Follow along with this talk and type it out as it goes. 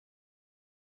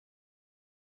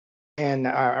And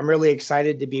I'm really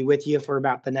excited to be with you for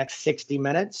about the next 60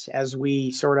 minutes as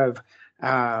we sort of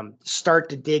start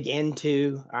to dig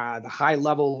into the high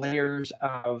level layers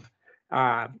of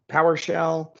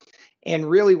PowerShell. And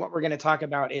really what we're going to talk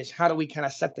about is how do we kind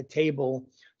of set the table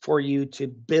for you to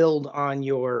build on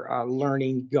your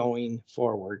learning going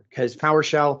forward, because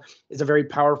PowerShell is a very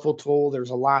powerful tool.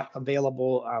 There's a lot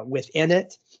available within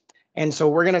it. And so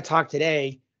we're going to talk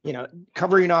today,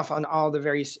 covering off on all the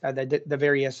various the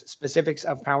various specifics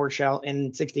of PowerShell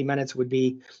in 60 minutes would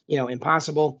be,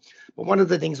 impossible. But one of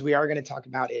the things we are going to talk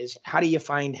about is how do you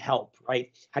find help,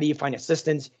 right? How do you find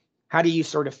assistance? How do you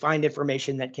sort of find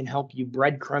information that can help you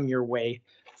breadcrumb your way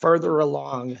further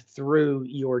along through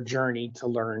your journey to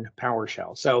learn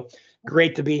PowerShell? So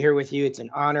great to be here with you. It's an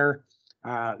honor.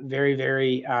 Very,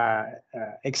 very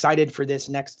excited for this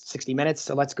next 60 minutes.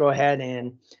 So let's go ahead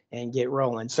and get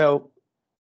rolling. So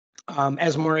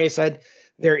as Maria said,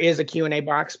 there is a Q&A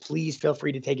box. Please feel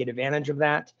free to take advantage of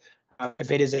that.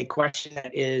 If it is a question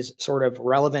that is sort of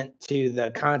relevant to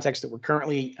the context that we're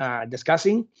currently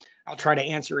discussing, I'll try to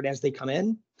answer it as they come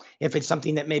in. If it's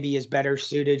something that maybe is better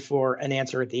suited for an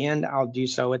answer at the end, I'll do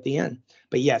so at the end.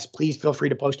 But yes, please feel free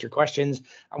to post your questions.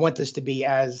 I want this to be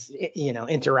as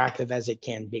interactive as it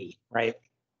can be, right?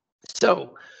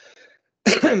 So,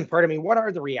 pardon me, what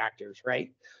are the reactors,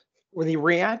 right? Well, the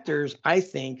reactors, I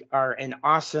think, are an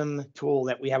awesome tool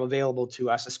that we have available to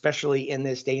us, especially in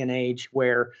this day and age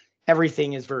where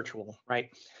everything is virtual,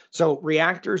 right? So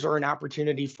reactors are an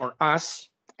opportunity for us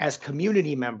as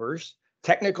community members,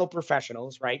 technical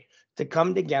professionals, right, to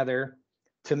come together,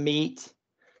 to meet,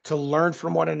 to learn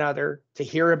from one another, to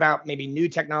hear about maybe new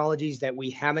technologies that we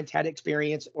haven't had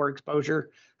experience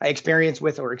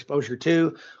with or exposure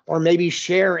to, or maybe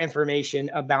share information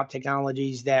about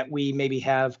technologies that we maybe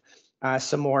have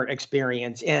some more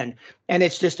experience in. And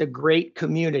it's just a great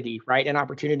community, right? An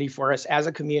opportunity for us as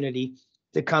a community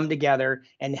to come together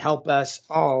and help us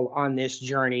all on this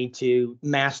journey to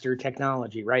master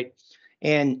technology, right?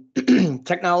 And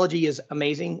technology is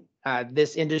amazing.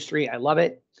 This industry, I love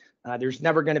it. There's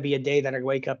never going to be a day that I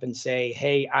wake up and say,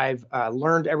 hey, I've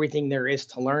learned everything there is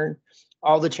to learn.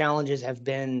 All the challenges have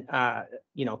been,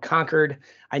 conquered.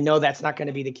 I know that's not going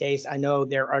to be the case. I know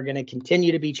there are going to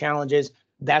continue to be challenges.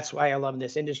 That's why I love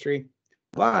this industry.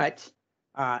 But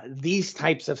these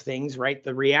types of things, right,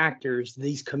 the reactors,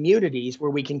 these communities where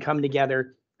we can come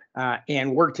together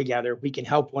and work together, we can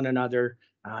help one another,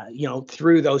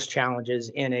 through those challenges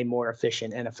in a more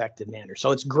efficient and effective manner.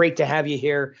 So it's great to have you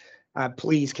here.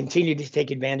 Please continue to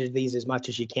take advantage of these as much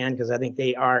as you can, because I think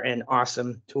they are an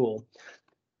awesome tool.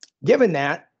 Given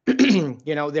that,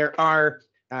 there are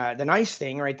the nice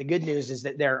thing, right? The good news is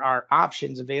that there are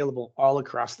options available all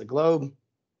across the globe.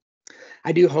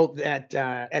 I do hope that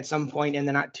at some point in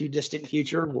the not too distant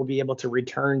future, we'll be able to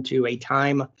return to a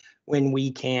time when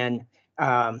we can,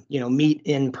 meet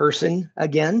in person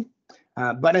again.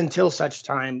 But until such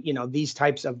time, these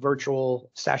types of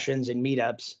virtual sessions and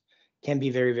meetups can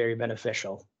be very, very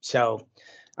beneficial. So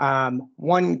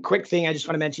one quick thing I just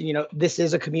want to mention, this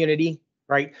is a community,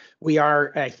 right? We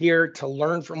are here to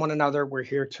learn from one another. We're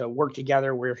here to work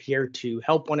together. We're here to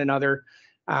help one another.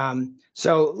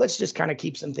 So let's just kind of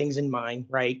keep some things in mind,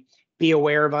 right? Be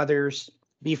aware of others,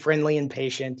 be friendly and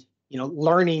patient.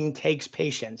 Learning takes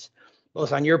patience,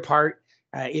 both on your part,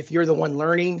 if you're the one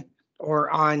learning,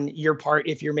 or on your part,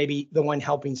 if you're maybe the one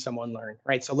helping someone learn,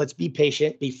 right? So let's be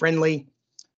patient, be friendly,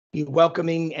 be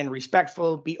welcoming and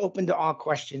respectful, be open to all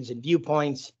questions and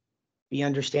viewpoints, be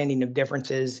understanding of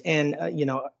differences, and,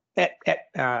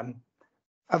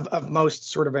 of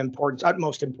most sort of importance,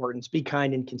 utmost importance, be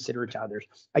kind and considerate to others.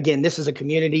 Again, this is a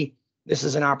community. This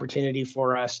is an opportunity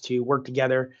for us to work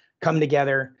together, come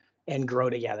together, and grow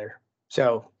together.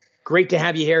 So great to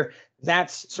have you here.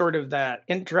 That's sort of the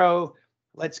intro.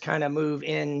 Let's kind of move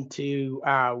into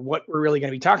what we're really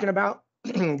going to be talking about.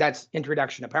 That's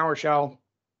introduction to PowerShell.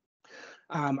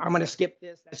 I'm going to skip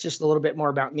this. That's just a little bit more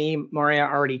about me. Maria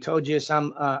already told you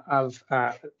some of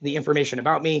the information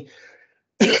about me.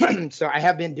 So I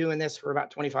have been doing this for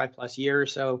about 25 plus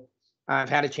years. So I've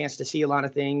had a chance to see a lot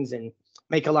of things and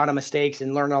make a lot of mistakes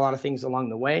and learn a lot of things along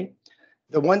the way.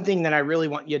 The one thing that I really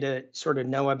want you to sort of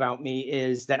know about me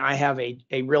is that I have a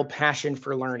real passion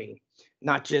for learning,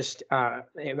 not just,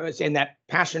 and that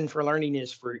passion for learning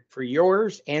is for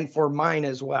yours and for mine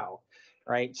as well,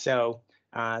 right? So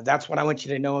that's what I want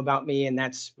you to know about me, and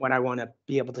that's what I want to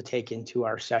be able to take into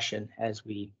our session as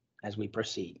we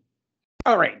proceed.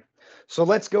 All right, so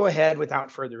let's go ahead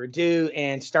without further ado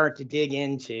and start to dig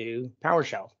into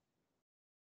PowerShell.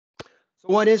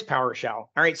 So what is PowerShell? All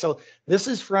right, so this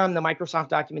is from the Microsoft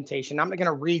documentation. I'm not going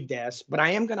to read this, but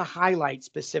I am going to highlight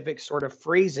specific sort of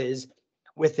phrases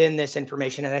within this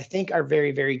information and I think are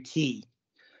very, very key.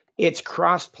 It's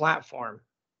cross-platform,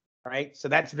 right? So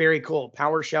that's very cool.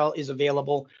 PowerShell is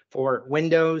available for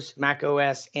Windows, Mac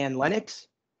OS, and Linux.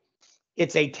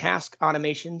 It's a task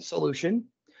automation solution,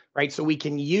 right? So we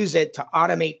can use it to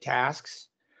automate tasks.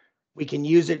 We can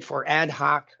use it for ad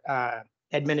hoc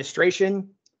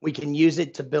administration. We can use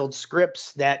it to build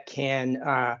scripts that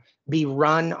can be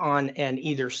run on an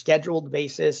either scheduled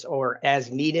basis or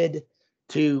as needed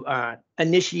to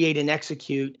initiate and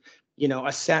execute,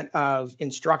 a set of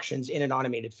instructions in an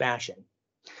automated fashion.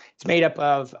 It's made up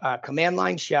of a command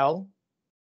line shell,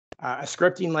 a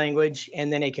scripting language,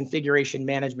 and then a configuration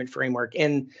management framework.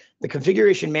 And the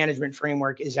configuration management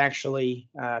framework is actually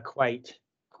quite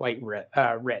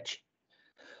rich.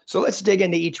 So let's dig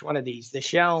into each one of these, the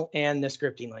shell and the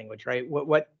scripting language, right?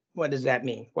 What does that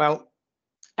mean? Well,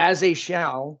 as a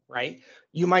shell, right,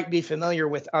 you might be familiar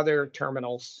with other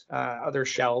terminals, other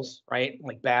shells, right?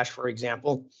 Like Bash, for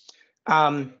example.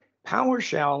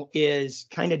 PowerShell is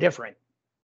kind of different.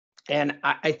 And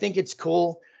I think it's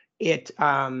cool. It,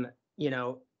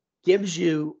 gives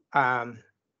you, why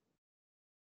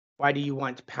do you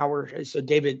want Power? So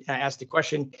David asked the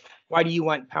question, why do you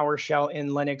want PowerShell in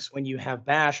Linux when you have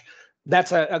Bash?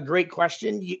 That's a great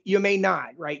question. You may not,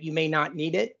 right? You may not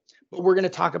need it, but we're going to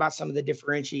talk about some of the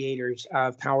differentiators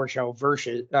of PowerShell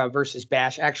versus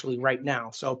Bash actually right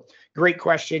now. So great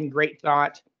question, great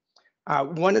thought.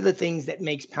 One of the things that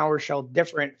makes PowerShell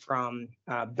different from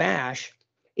Bash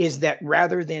is that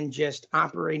rather than just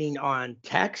operating on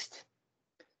text,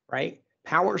 right?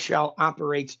 PowerShell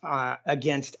operates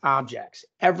against objects.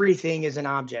 Everything is an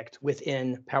object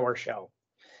within PowerShell.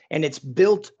 And it's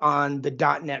built on the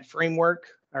 .NET framework,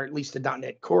 or at least the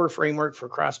 .NET Core framework for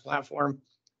cross-platform.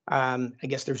 I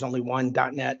guess there's only one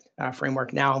 .NET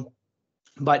framework now,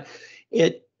 but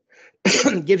it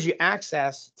gives you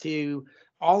access to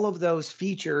all of those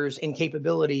features and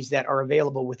capabilities that are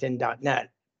available within .NET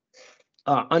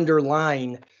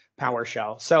underlying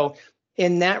PowerShell. So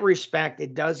in that respect,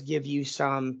 it does give you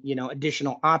some,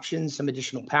 additional options, some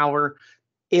additional power.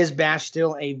 Is Bash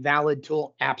still a valid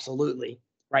tool? Absolutely,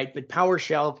 right? But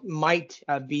PowerShell might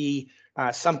be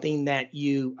something that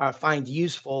you find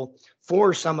useful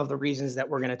for some of the reasons that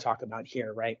we're going to talk about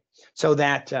here, right? So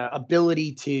that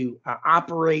ability to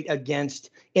operate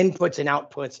against inputs and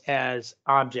outputs as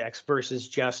objects versus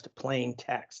just plain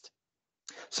text.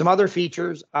 Some other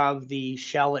features of the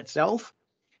shell itself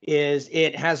is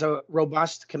it has a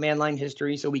robust command line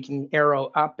history, so we can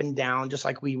arrow up and down just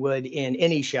like we would in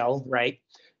any shell, right?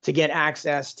 To get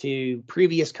access to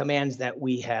previous commands that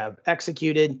we have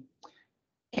executed.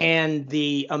 And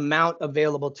the amount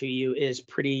available to you is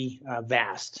pretty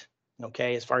vast,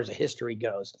 okay, as far as the history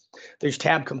goes. There's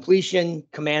tab completion,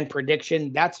 command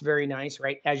prediction. That's very nice,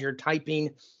 right? As you're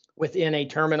typing within a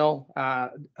terminal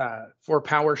for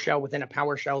PowerShell, within a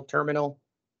PowerShell terminal,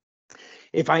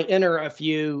 if I enter a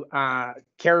few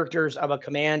characters of a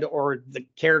command or the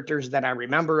characters that I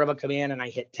remember of a command and I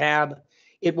hit tab,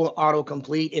 it will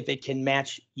autocomplete if it can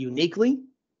match uniquely.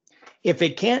 If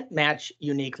it can't match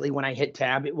uniquely when I hit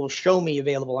tab, it will show me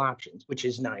available options, which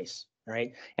is nice,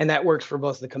 right? And that works for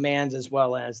both the commands as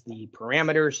well as the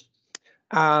parameters.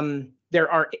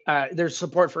 There's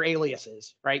support for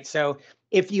aliases, right? So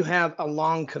if you have a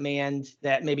long command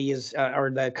that maybe is,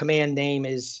 or the command name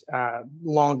is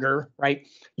longer, right?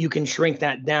 You can shrink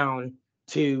that down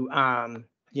to,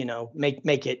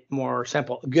 make it more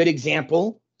simple. A good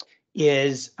example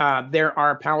is there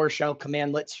are PowerShell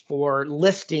commandlets for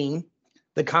listing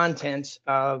the contents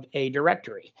of a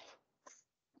directory,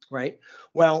 right?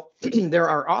 Well, there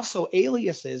are also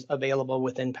aliases available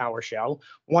within PowerShell.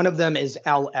 One of them is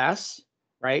ls,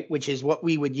 right? Which is what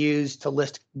we would use to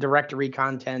list directory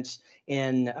contents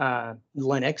in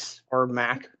Linux or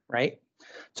Mac, right?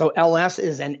 So ls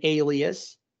is an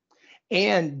alias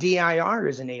and dir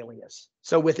is an alias.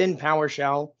 So within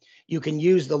PowerShell, you can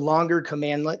use the longer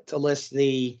commandlet to list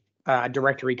the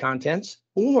directory contents,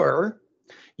 or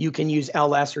you can use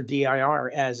ls or dir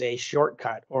as a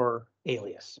shortcut or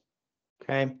alias.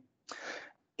 Okay.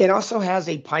 It also has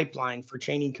a pipeline for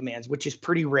chaining commands, which is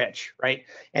pretty rich, right?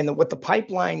 And what the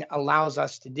pipeline allows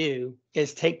us to do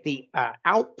is take the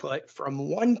output from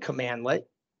one commandlet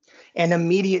and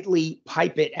immediately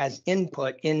pipe it as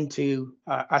input into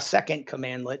a second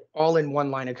commandlet, all in one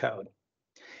line of code.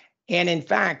 And in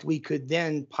fact, we could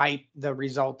then pipe the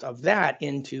result of that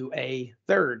into a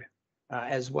third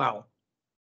as well.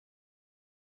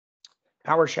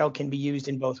 PowerShell can be used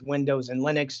in both Windows and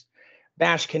Linux.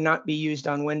 Bash cannot be used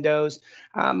on Windows.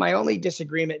 My only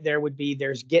disagreement there would be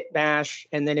there's Git Bash,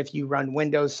 and then if you run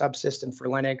Windows subsystem for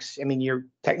Linux, I mean, you're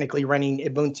technically running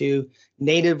Ubuntu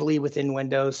natively within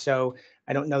Windows, so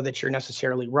I don't know that you're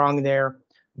necessarily wrong there,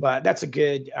 but that's a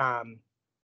good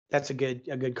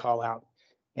call out.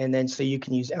 And then so you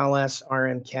can use ls,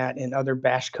 rm, cat, and other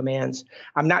bash commands.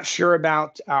 I'm not sure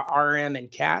about rm and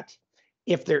cat.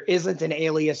 If there isn't an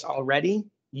alias already,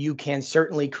 you can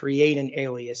certainly create an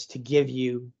alias to give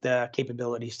you the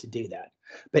capabilities to do that.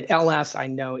 But ls, I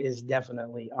know, is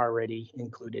definitely already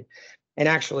included. And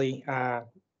actually,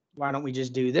 why don't we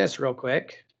just do this real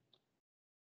quick?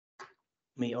 Let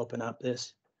me open up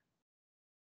this.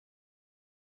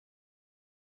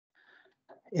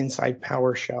 Inside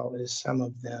PowerShell, is some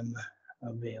of them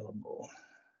available?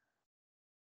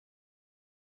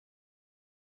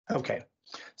 Okay,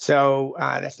 so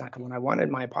that's not the one I wanted.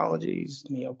 My apologies.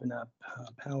 Let me open up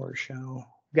PowerShell.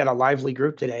 We've got a lively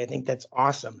group today. I think that's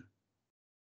awesome.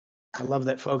 I love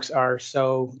that folks are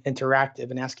so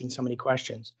interactive and asking so many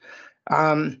questions.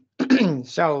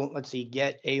 So let's see,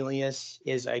 get alias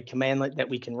is a commandlet that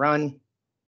we can run.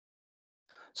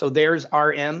 So there's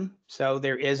RM. So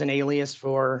there is an alias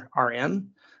for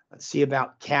RM. Let's see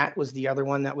about cat was the other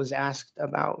one that was asked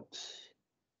about.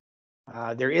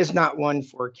 There is not one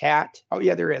for cat. Oh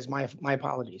yeah, there is. My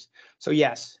apologies. So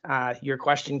yes, your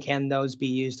question, can those be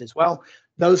used as well?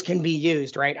 Those can be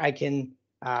used, right? I can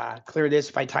clear this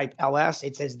if I type ls.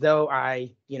 It's as though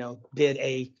I, did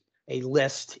a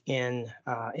list in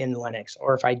Linux,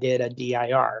 or if I did a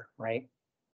dir, right?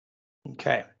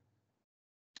 Okay.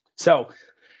 So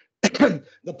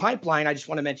the pipeline, I just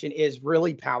want to mention, is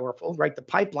really powerful, right? The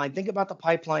pipeline, think about the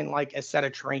pipeline like a set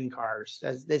of train cars.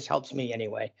 This helps me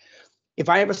anyway. If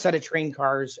I have a set of train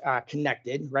cars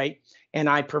connected, right, and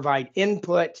I provide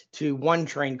input to one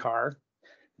train car,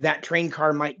 that train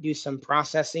car might do some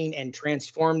processing and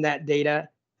transform that data.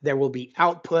 There will be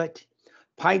output.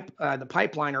 The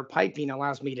pipeline or piping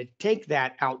allows me to take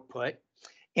that output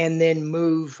and then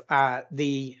move that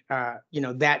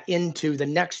into the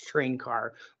next train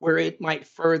car where it might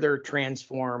further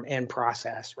transform and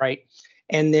process, right?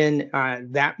 And then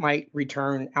that might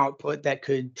return output that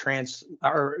could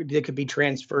be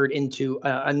transferred into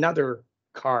another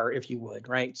car, if you would,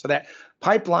 right? So that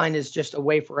pipeline is just a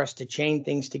way for us to chain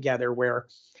things together where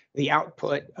the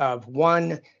output of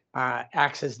one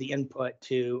acts as the input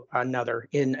to another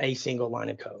in a single line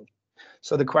of code.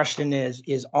 So the question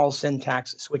is all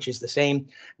syntax switches the same?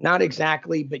 Not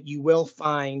exactly, but you will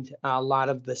find a lot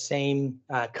of the same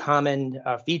common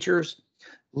features.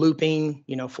 Looping,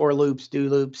 for loops,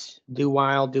 do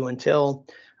while, do until.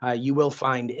 You will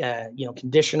find,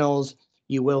 conditionals.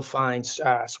 You will find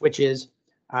switches,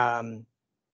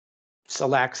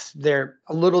 selects. They're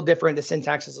a little different. The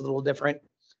syntax is a little different,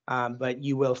 but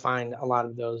you will find a lot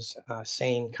of those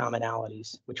same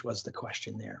commonalities, which was the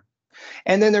question there.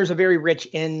 And then there's a very rich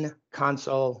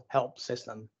in-console help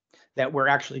system that we're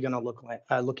actually going to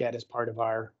look at as part of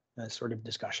our sort of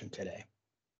discussion today.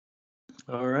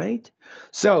 All right,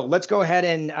 so let's go ahead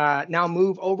and now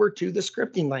move over to the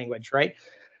scripting language, right?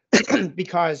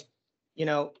 Because,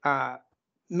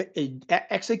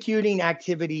 executing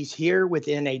activities here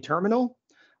within a terminal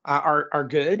are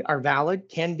good, are valid,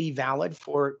 can be valid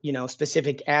for,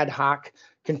 specific ad hoc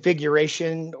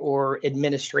configuration or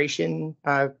administration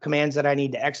commands that I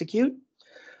need to execute.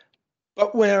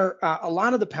 But where a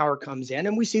lot of the power comes in,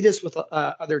 and we see this with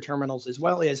other terminals as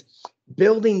well, is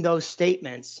building those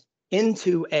statements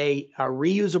into a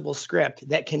reusable script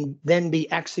that can then be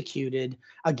executed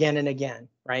again and again,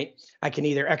 right? I can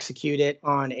either execute it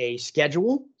on a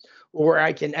schedule or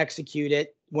I can execute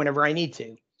it whenever I need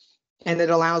to. And it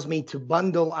allows me to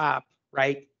bundle up,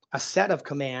 right, a set of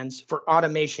commands for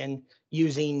automation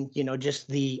using, just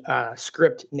the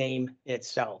script name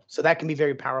itself. So that can be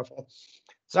very powerful.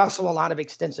 There's also a lot of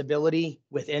extensibility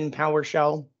within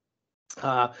PowerShell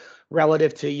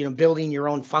relative to, building your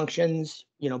own functions,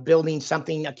 building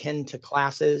something akin to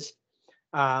classes.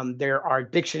 There are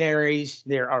dictionaries,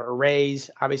 there are arrays,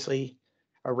 obviously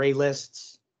array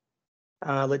lists.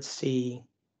 Let's see.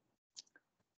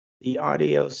 The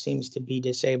audio seems to be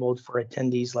disabled for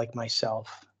attendees like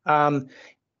myself.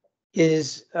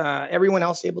 Is everyone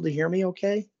else able to hear me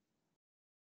okay?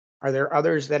 Are there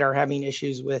others that are having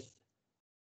issues with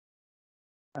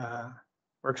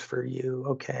works for you?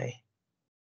 Okay.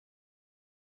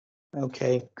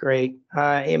 Okay, great.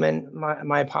 Eamon,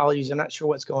 my apologies. I'm not sure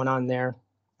what's going on there.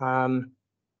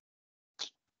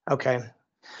 Okay.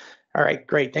 All right,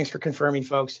 great. Thanks for confirming,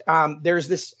 folks. There's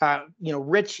this,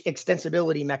 rich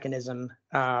extensibility mechanism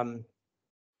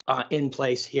in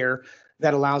place here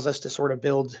that allows us to sort of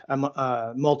build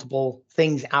multiple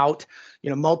things out,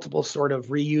 multiple sort of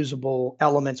reusable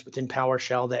elements within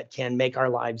PowerShell that can make our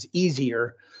lives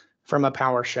easier from a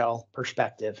PowerShell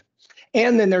perspective.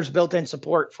 And then there's built-in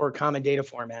support for common data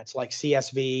formats like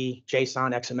CSV,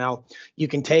 JSON, XML. You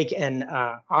can take an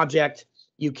object,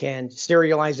 you can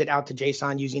serialize it out to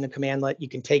JSON using a commandlet. You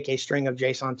can take a string of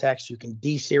JSON text, you can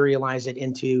deserialize it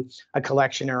into a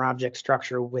collection or object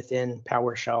structure within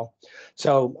PowerShell.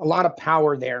 So a lot of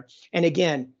power there. And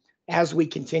again, as we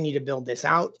continue to build this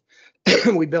out,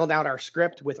 we build out our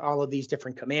script with all of these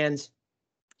different commands.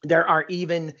 There are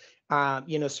even,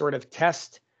 sort of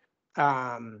test.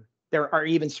 There are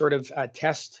even sort of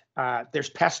there's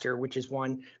Pester, which is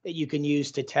one that you can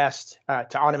use to test,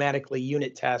 to automatically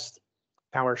unit test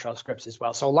PowerShell scripts as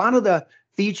well. So a lot of the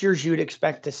features you'd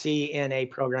expect to see in a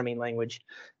programming language.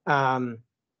 All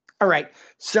right,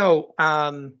 so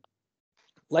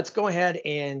let's go ahead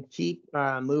and keep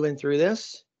moving through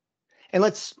this. And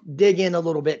let's dig in a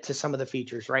little bit to some of the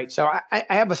features, right? So I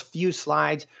have a few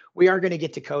slides. We are going to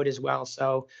get to code as well.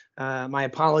 So my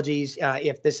apologies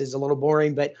if this is a little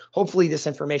boring, but hopefully this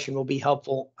information will be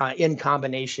helpful in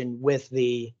combination with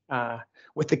the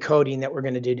coding that we're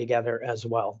going to do together as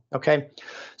well. Okay.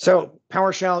 So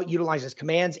PowerShell utilizes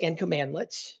commands and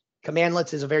commandlets.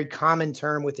 Commandlets is a very common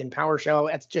term within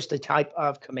PowerShell. That's just a type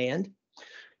of command.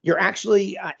 You're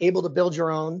actually able to build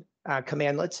your own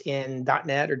commandlets in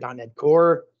 .NET or .NET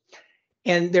Core.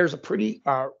 And there's a pretty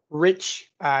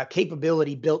rich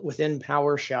capability built within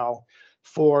PowerShell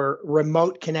for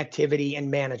remote connectivity and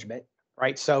management,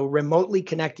 right? So remotely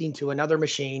connecting to another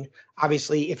machine,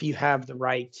 obviously, if you have the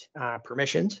right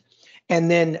permissions, and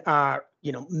then,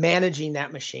 managing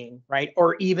that machine, right?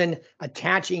 Or even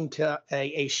attaching to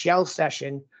a shell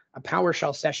session, a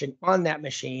PowerShell session on that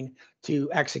machine to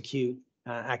execute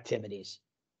activities.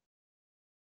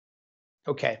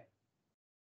 Okay.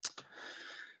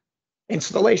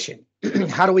 Installation.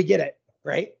 How do we get it,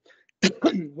 right?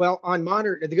 Well, on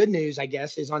modern, the good news, I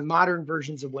guess, is on modern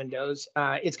versions of Windows,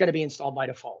 it's going to be installed by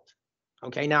default.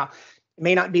 Okay. Now, it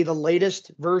may not be the latest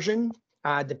version,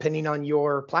 depending on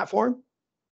your platform,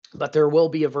 but there will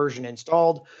be a version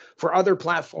installed. For other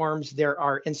platforms, there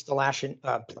are installation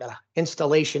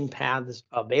paths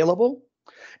available.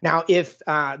 Now, if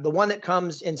the one that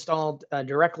comes installed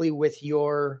directly with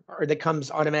or that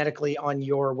comes automatically on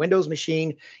your Windows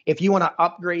machine, if you want to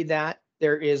upgrade that,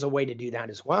 there is a way to do that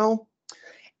as well.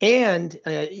 And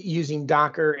using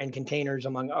Docker and containers,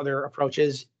 among other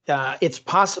approaches, it's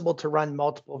possible to run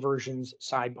multiple versions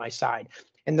side by side.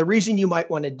 And the reason you might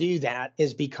want to do that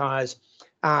is because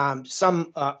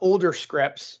some older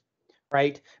scripts,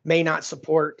 right, may not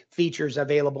support features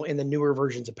available in the newer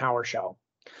versions of PowerShell.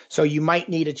 So you might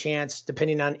need a chance,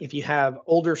 depending on if you have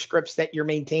older scripts that you're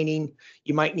maintaining,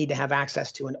 you might need to have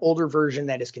access to an older version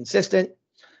that is consistent.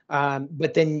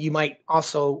 But then you might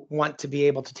also want to be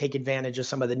able to take advantage of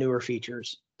some of the newer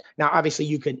features. Now, obviously,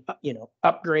 you could,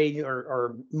 upgrade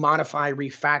or modify,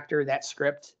 refactor that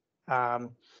script.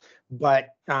 But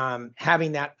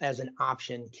having that as an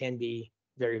option can be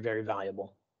very, very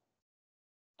valuable.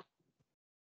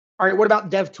 All right, what about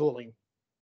dev tooling?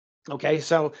 Okay,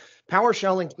 so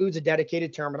PowerShell includes a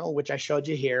dedicated terminal, which I showed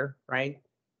you here, right?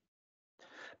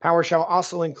 PowerShell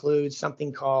also includes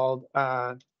something called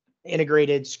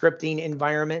Integrated Scripting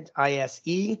Environment,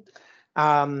 ISE.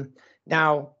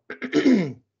 Now,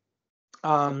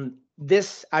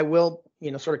 this I will,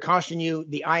 sort of caution you,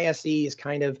 the ISE is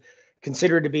kind of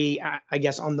considered to be, I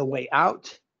guess, on the way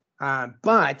out.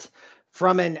 But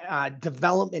from an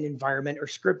development environment or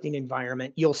scripting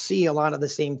environment, you'll see a lot of the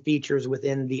same features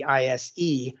within the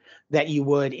ISE that you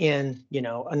would in,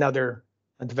 another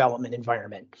development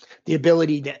environment. The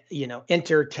ability to,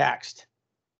 enter text,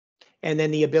 and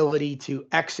then the ability to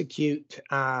execute,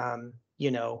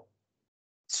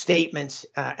 statements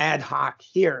ad hoc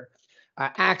here,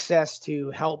 access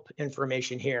to help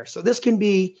information here. So this can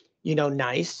be,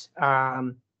 nice.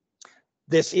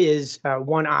 This is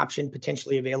one option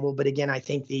potentially available, but again, I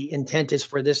think the intent is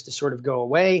for this to sort of go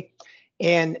away,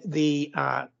 and the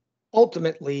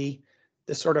ultimately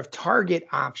the sort of target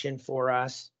option for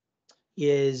us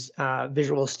is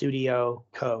Visual Studio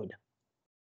Code.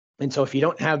 And so if you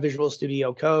don't have Visual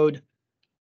Studio Code,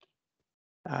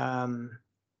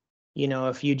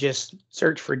 if you just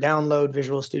search for download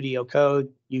Visual Studio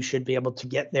Code, you should be able to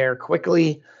get there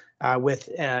quickly. With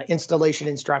installation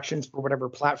instructions for whatever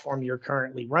platform you're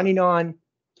currently running on.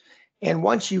 And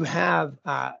once you have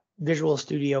Visual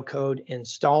Studio Code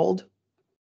installed,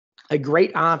 a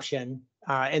great option,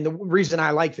 and the reason I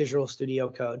like Visual Studio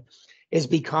Code is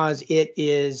because it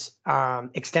is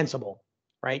extensible,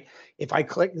 right? If I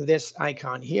click this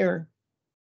icon here,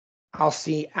 I'll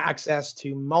see access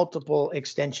to multiple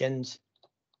extensions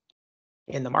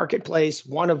in the marketplace,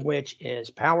 one of which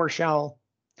is PowerShell.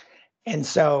 And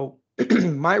so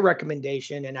my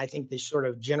recommendation, and I think the sort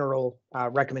of general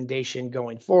recommendation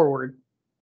going forward,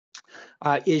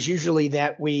 is usually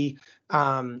that we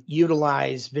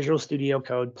utilize Visual Studio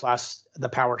Code plus the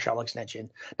PowerShell extension.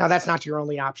 Now, that's not your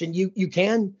only option. You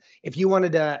can, if you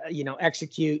wanted to,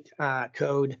 execute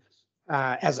code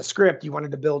as a script, you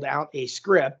wanted to build out a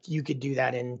script, you could do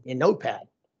that in Notepad,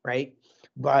 right?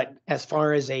 But as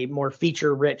far as a more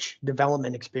feature-rich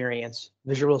development experience,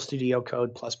 Visual Studio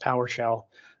Code plus PowerShell,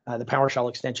 the PowerShell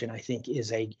extension, I think,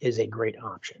 is a great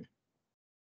option.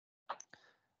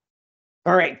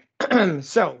 All right,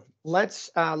 so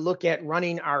let's look at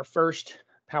running our first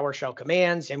PowerShell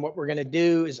commands. And what we're going to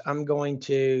do is I'm going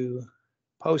to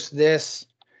post this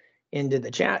into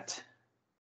the chat.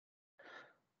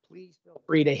 Please feel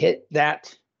free to hit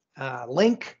that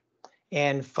link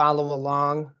and follow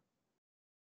along.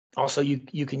 Also,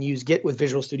 you can use Git with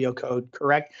Visual Studio Code,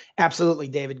 correct? Absolutely,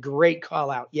 David. Great call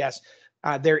out. Yes,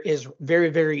 there is very,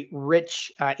 very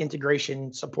rich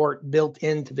integration support built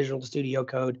into Visual Studio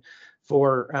Code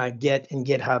for Git and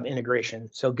GitHub integration.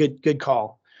 So good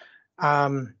call.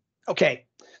 Okay,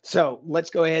 so let's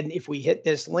go ahead and if we hit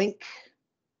this link,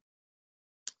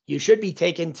 you should be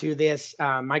taken to this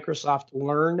Microsoft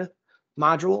Learn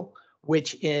module,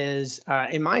 which is,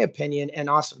 in my opinion, an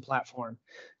awesome platform.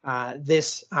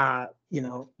 These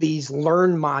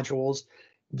Learn modules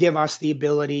give us the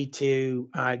ability to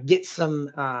get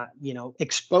some,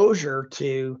 exposure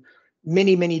to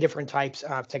many different types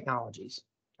of technologies,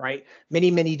 right?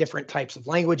 Many different types of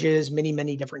languages,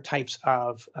 many different types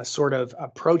of sort of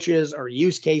approaches or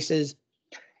use cases.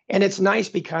 And it's nice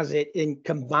because it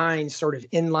combines sort of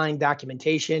inline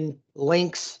documentation,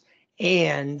 links,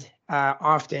 and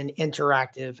often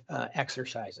interactive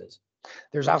exercises.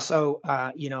 There's also,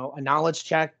 a knowledge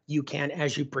check. You can,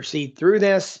 as you proceed through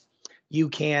this, you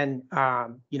can,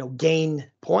 gain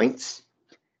points.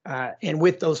 And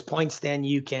with those points, then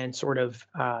you can sort of,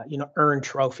 earn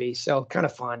trophies. So kind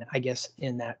of fun, I guess,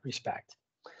 in that respect.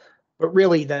 But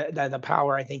really, the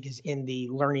power, I think, is in the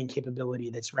learning capability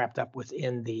that's wrapped up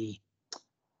within the,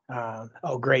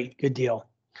 oh, great, good deal.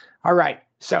 All right,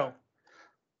 so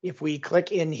if we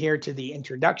click in here to the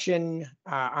introduction,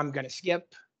 I'm going to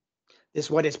skip this.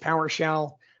 What is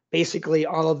PowerShell? Basically,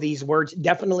 all of these words,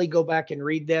 definitely go back and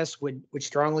read this. Would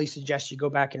strongly suggest you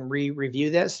go back and review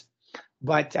this.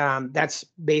 But that's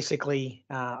basically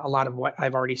a lot of what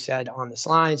I've already said on the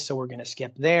slides. So we're going to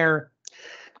skip there.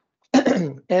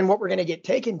 And what we're going to get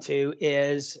taken to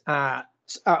is a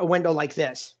window like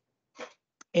this.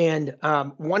 And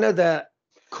one of the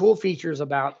cool features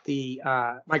about the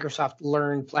Microsoft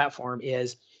Learn platform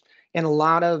is with a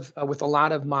lot of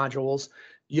modules,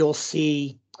 you'll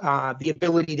see the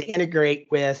ability to integrate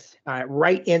with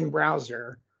right in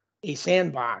browser a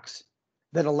sandbox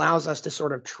that allows us to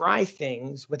sort of try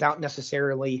things without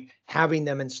necessarily having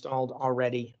them installed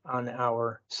already on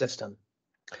our system.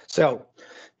 So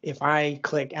if I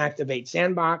click Activate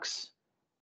Sandbox,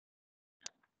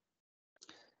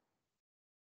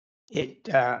 it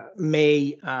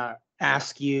may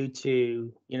ask you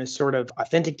to, sort of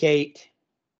authenticate.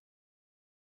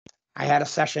 I had a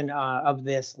session of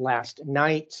this last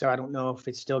night, so I don't know if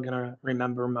it's still going to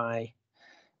remember my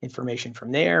information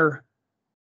from there.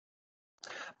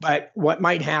 But what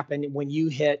might happen when you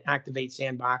hit Activate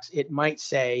Sandbox, it might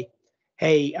say,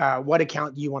 hey, what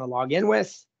account do you want to log in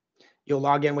with? You'll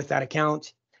log in with that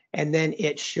account, and then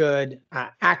it should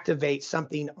activate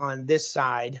something on this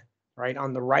side, right,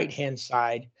 on the right-hand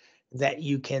side, that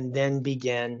you can then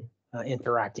begin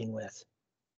interacting with.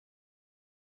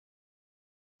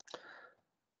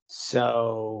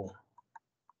 So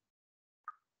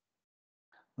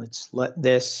let's let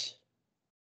this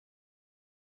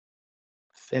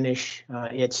finish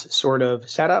its sort of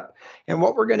setup. And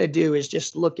what we're going to do is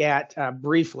just look at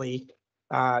briefly,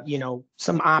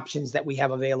 some options that we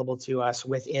have available to us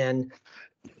within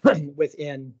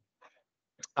PowerShell.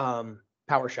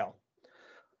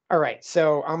 All right,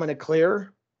 so I'm going to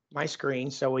clear my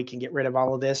screen so we can get rid of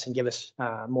all of this and give us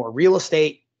more real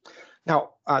estate.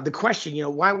 Now, the question,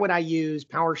 why would I use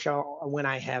PowerShell when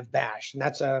I have Bash? And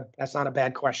that's not a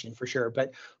bad question for sure.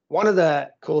 But one of the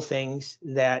cool things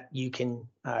that you can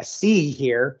see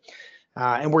here,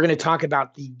 and we're going to talk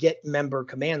about the get member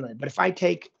commandlet. But if I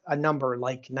take a number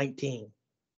like 19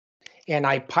 and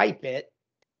I pipe it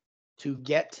to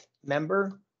get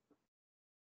member,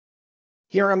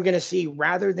 here I'm going to see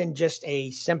rather than just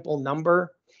a simple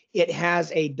number, it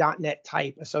has a .NET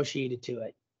type associated to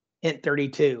it.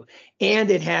 int32,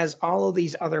 and it has all of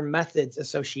these other methods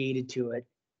associated to it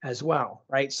as well,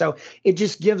 right? So it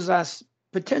just gives us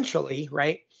potentially,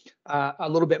 right, a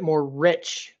little bit more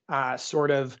rich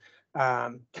sort of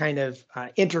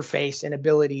interface and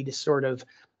ability to sort of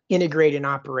integrate and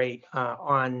operate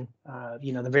on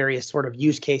the various sort of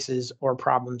use cases or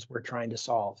problems we're trying to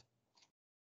solve.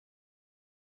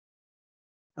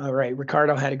 All right,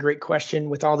 Ricardo had a great question.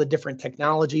 With all the different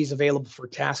technologies available for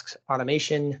tasks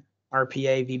automation,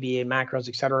 RPA, VBA, macros,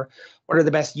 et cetera, what are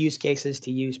the best use cases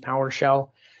to use PowerShell?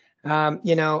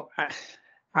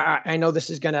 I know this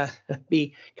is going to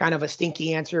be kind of a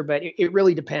stinky answer, but it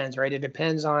really depends, right? It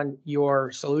depends on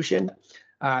your solution,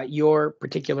 your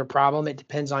particular problem. It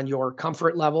depends on your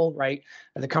comfort level, right?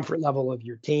 The comfort level of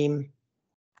your team.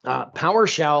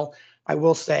 PowerShell, I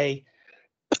will say,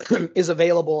 is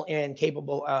available and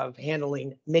capable of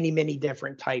handling many, many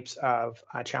different types of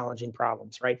challenging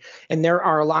problems, right? And there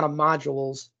are a lot of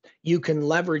modules you can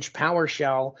leverage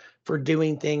PowerShell for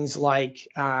doing things like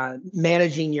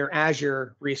managing your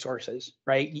Azure resources,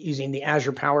 right? Using the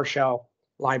Azure PowerShell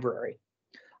library.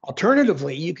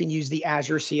 Alternatively, you can use the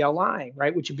Azure CLI,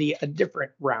 right? Which would be a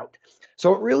different route.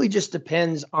 So it really just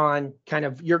depends on kind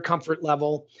of your comfort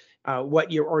level,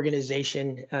 what your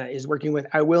organization is working with.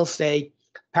 I will say,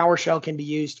 PowerShell can be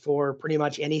used for pretty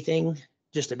much anything,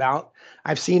 just about.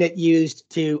 I've seen it used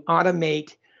to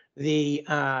automate the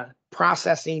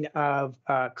processing of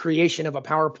creation of a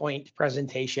PowerPoint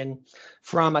presentation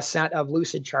from a set of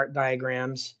lucid chart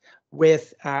diagrams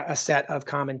with a set of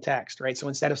common text, right? So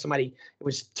instead of it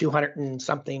was 200 and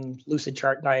something lucid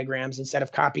chart diagrams, instead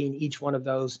of copying each one of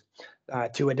those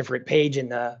to a different page in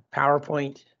the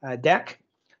PowerPoint deck,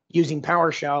 using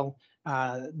PowerShell,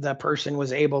 the person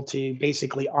was able to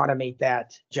basically automate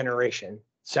that generation.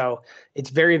 So it's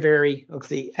very, very,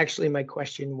 okay. Actually, my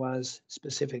question was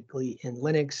specifically in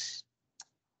Linux.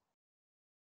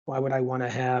 Why would I want to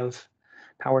have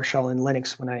PowerShell in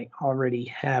Linux when I already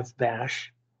have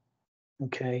Bash?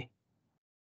 Okay.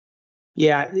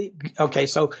 Yeah. Okay.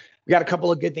 So we got a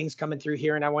couple of good things coming through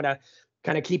here, and I want to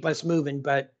kind of keep us moving.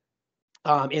 But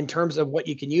in terms of what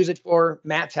you can use it for,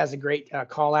 Matt's has a great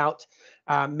call out.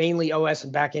 Mainly OS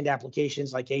and backend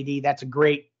applications like AD. That's a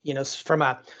great, from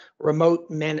a remote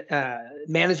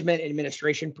management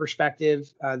administration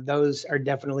perspective, those are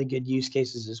definitely good use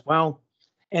cases as well.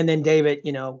 And then David,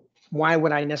 why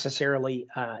would I necessarily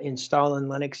install in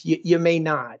Linux? You may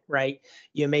not, right?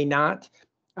 You may not,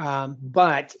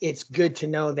 but it's good to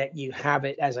know that you have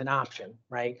it as an option,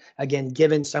 right? Again,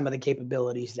 given some of the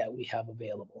capabilities that we have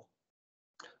available.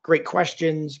 Great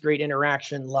questions, great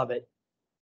interaction, love it.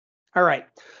 All right,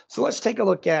 so let's take a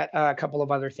look at a couple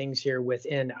of other things here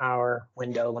within our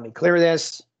window. Let me clear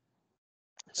this.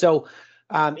 So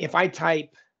if I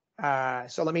type,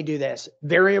 so let me do this.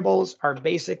 Variables are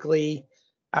basically,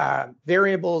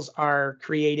 variables are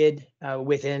created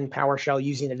within PowerShell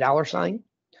using a $sign.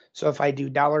 So if I do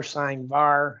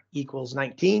 $var equals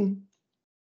 19,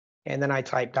 and then I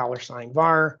type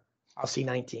 $var, I'll see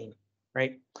 19,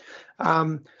 right?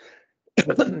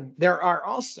 There are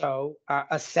also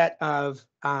a set of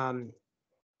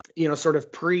sort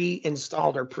of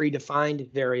pre-installed or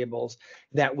predefined variables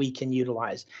that we can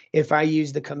utilize. If I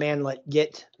use the commandlet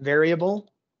get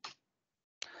variable,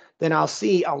 then I'll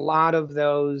see a lot of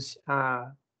those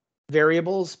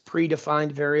variables,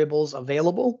 predefined variables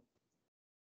available,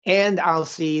 and I'll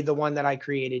see the one that I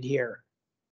created here.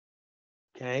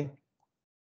 Okay.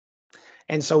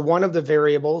 And so one of the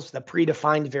variables, the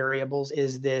predefined variables,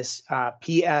 is this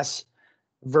PS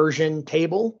version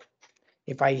table.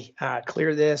 If I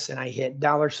clear this and I hit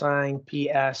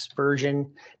 $PS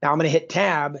version, now I'm going to hit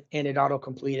tab and it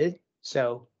auto-completed.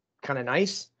 So kind of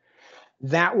nice.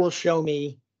 That will show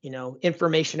me,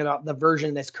 information about the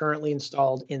version that's currently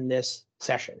installed in this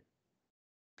session.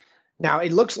 Now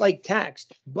it looks like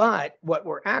text, but what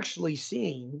we're actually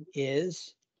seeing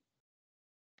is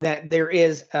that there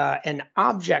is an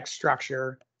object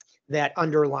structure that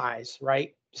underlies,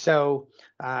 right? So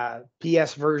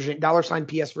PS version,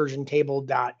 $PS version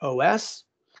table.os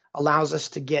allows us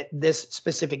to get this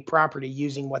specific property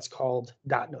using what's called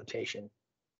dot notation.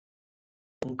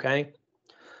 Okay.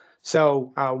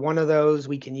 So one of those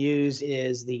we can use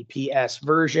is the PS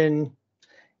version,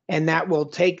 and that will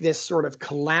take this sort of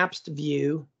collapsed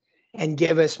view and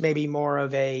give us maybe more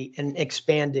of an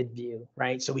expanded view,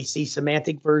 right? So we see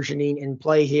semantic versioning in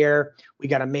play here. We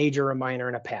got a major, a minor,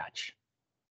 and a patch.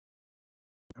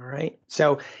 All right,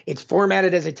 so it's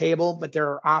formatted as a table, but there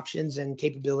are options and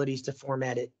capabilities to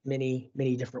format it many,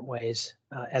 many different ways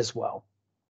as well.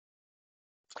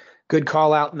 Good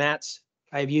call out, Matt's.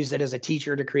 I've used it as a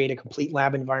teacher to create a complete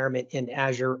lab environment in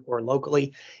Azure or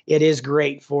locally. It is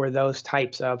great for those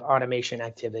types of automation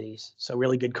activities. So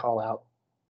really good call out.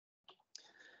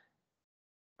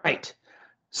 Right.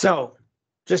 So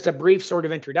just a brief sort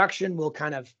of introduction. We'll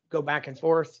kind of go back and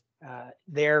forth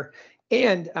there.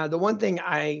 And the one thing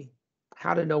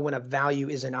how to know when a value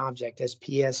is an object, as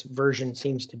PS version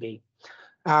seems to be.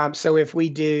 So if we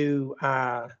do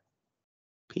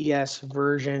PS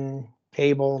version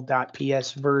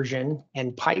table.ps version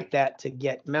and pipe that to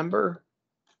get member,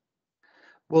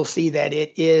 we'll see that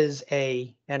it is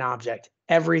an object.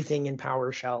 Everything in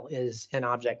PowerShell is an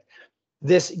object.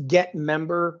 This get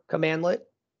member commandlet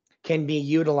can be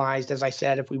utilized, as I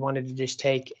said, if we wanted to just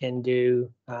take and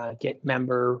do get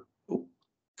member. Ooh,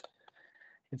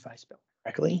 if I spell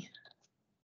correctly,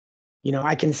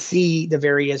 I can see the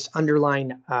various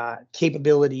underlying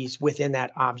capabilities within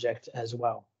that object as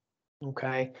well.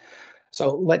 Okay,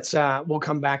 so we'll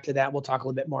come back to that. We'll talk a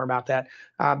little bit more about that.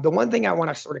 The one thing I want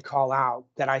to sort of call out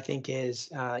that I think is,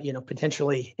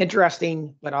 potentially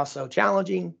interesting, but also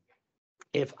challenging.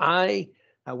 If I,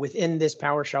 within this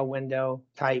PowerShell window,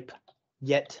 type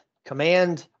get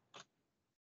command,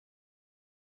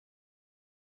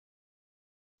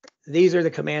 these are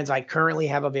the commands I currently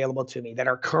have available to me that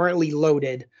are currently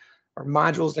loaded, or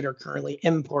modules that are currently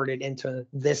imported into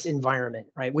this environment,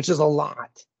 right? Which is a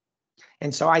lot.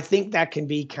 And so I think that can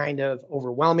be kind of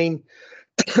overwhelming,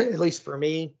 at least for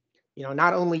me.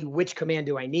 Not only which command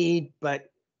do I need,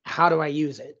 but how do I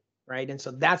use it, right? And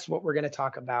so that's what we're going to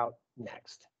talk about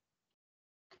next.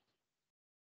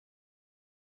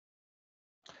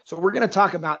 So we're going to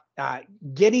talk about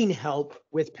getting help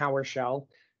with PowerShell,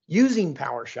 using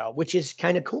PowerShell, which is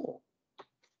kind of cool.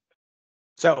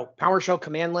 So PowerShell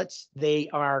commandlets, they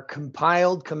are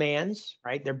compiled commands,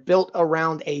 right? They're built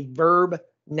around a verb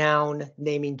noun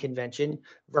naming convention,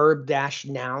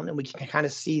 verb-noun, and we can kind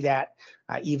of see that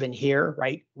even here,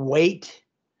 right? Wait,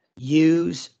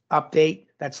 use, update,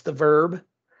 that's the verb,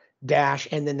 dash,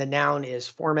 and then the noun is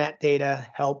format data,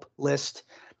 help, list,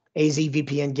 AZ,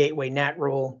 VPN, gateway, NAT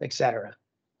rule, etc.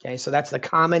 Okay, so that's the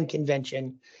common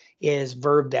convention is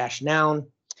verb-noun.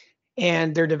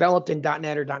 And they're developed in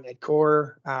 .NET or .NET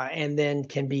Core, and then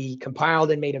can be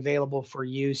compiled and made available for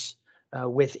use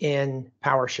within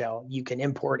PowerShell. You can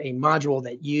import a module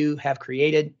that you have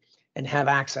created and have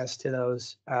access to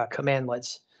those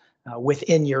commandlets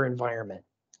within your environment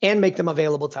and make them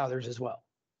available to others as well.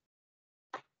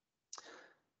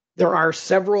 There are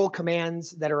several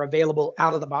commands that are available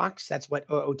out of the box. That's what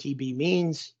OOTB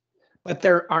means. But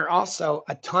there are also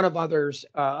a ton of others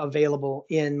available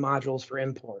in modules for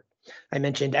import. I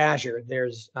mentioned Azure.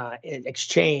 There's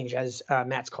Exchange, as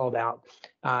Matt's called out.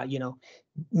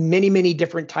 Many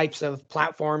different types of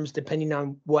platforms, depending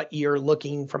on what you're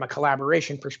looking from a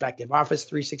collaboration perspective. Office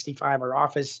 365 or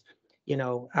Office,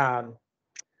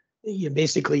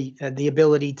 basically the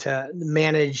ability to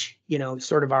manage,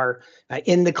 sort of our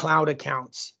in the cloud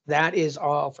accounts. That is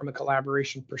all from a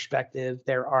collaboration perspective.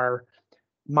 There are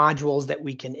modules that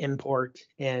we can import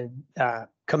and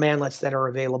commandlets that are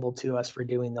available to us for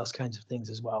doing those kinds of things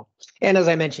as well. And as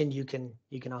I mentioned, you can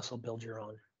also build your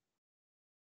own.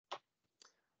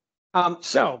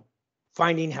 So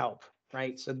finding help,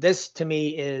 right? So this to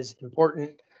me is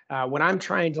important. When I'm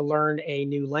trying to learn a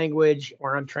new language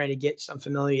or I'm trying to get some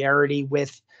familiarity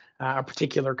with a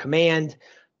particular command,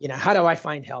 how do I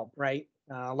find help, right?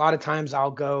 A lot of times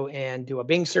I'll go and do a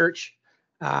Bing search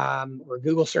or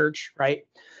Google search, right?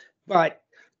 But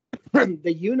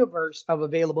the universe of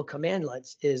available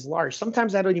commandlets is large.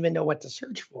 Sometimes I don't even know what to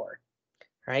search for,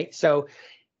 right? So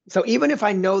even if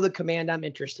I know the command I'm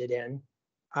interested in,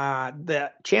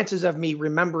 the chances of me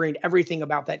remembering everything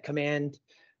about that command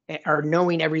or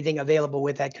knowing everything available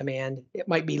with that command, it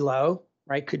might be low,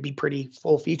 right? Could be pretty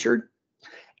full featured.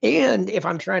 And if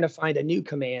I'm trying to find a new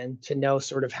command to know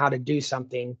sort of how to do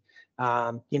something,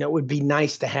 it would be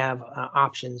nice to have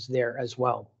options there as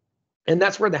well. And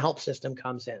that's where the help system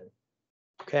comes in,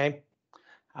 okay?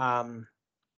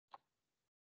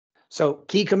 So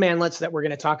key commandlets that we're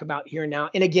going to talk about here now.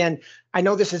 And again, I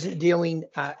know this isn't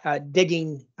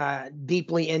digging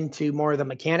deeply into more of the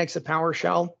mechanics of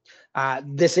PowerShell.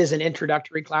 This is an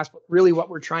introductory class, but really what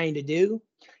we're trying to do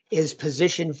is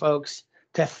position folks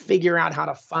to figure out how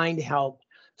to find help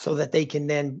so that they can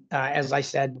then, as I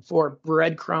said before,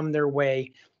 breadcrumb their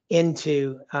way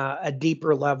into a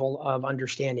deeper level of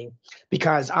understanding.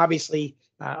 Because obviously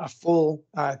a full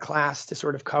class to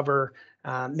sort of cover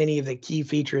many of the key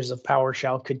features of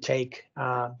PowerShell could take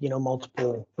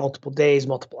multiple days,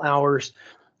 multiple hours.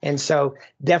 And so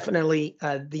definitely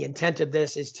the intent of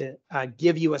this is to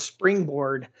give you a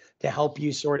springboard to help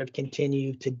you sort of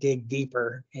continue to dig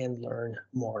deeper and learn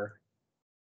more.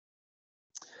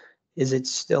 Is it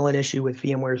still an issue with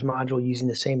VMware's module using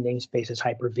the same namespace as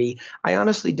Hyper-V? I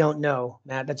honestly don't know,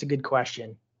 Matt. That's a good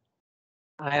question.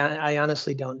 I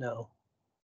honestly don't know.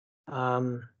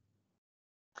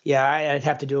 Yeah, I'd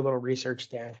have to do a little research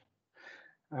there.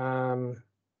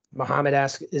 Mohammed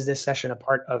asks, is this session a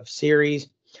part of series?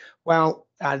 Well,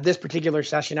 this particular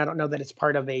session, I don't know that it's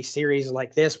part of a series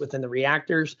like this within the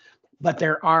reactors, but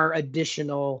there are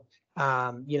additional,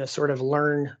 sort of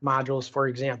learn modules, for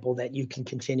example, that you can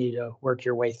continue to work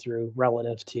your way through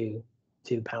relative to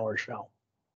PowerShell.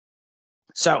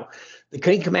 So the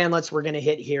key commandlets we're going to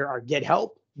hit here are get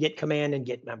help, get command, and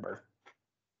get member.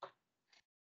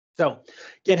 So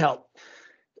get help,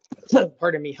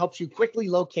 pardon me, helps you quickly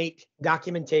locate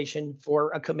documentation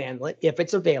for a commandlet if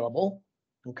it's available.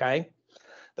 Okay.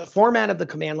 The format of the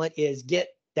commandlet is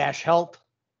get-help,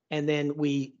 and then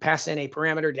we pass in a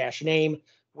parameter -name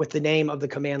with the name of the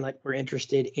commandlet we're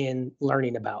interested in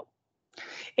learning about.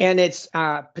 And it's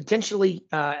potentially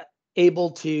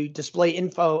able to display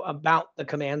info about the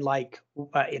command, like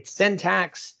its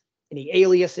syntax, any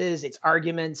aliases, its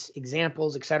arguments,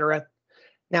 examples, etc.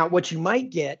 Now, what you might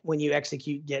get when you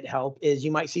execute get help is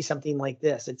you might see something like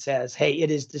this. It says, hey, it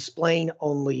is displaying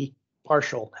only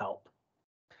partial help.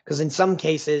 Because in some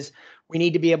cases, we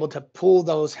need to be able to pull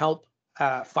those help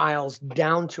files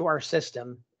down to our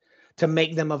system to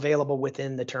make them available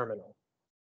within the terminal.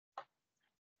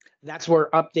 That's where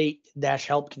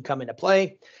update-help can come into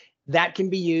play. That can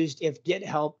be used if get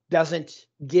help doesn't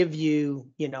give you,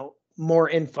 more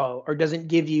info, or doesn't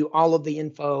give you all of the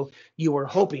info you were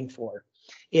hoping for.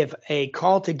 If a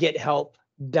call to get help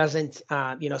doesn't,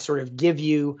 sort of give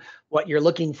you what you're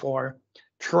looking for,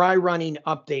 try running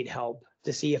update help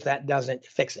to see if that doesn't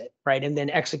fix it, right? And then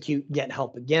execute get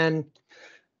help again.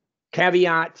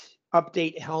 Caveat,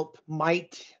 update help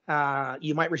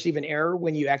you might receive an error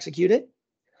when you execute it.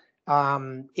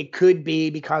 It could be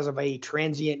because of a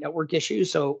transient network issue,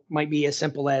 so it might be as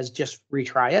simple as just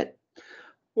retry it.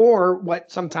 Or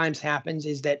what sometimes happens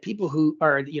is that people who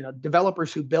are,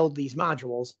 developers who build these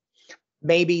modules,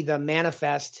 maybe the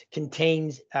manifest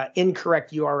contains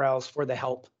incorrect URLs for the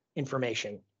help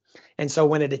information. And so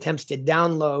when it attempts to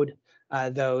download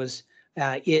those,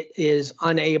 it is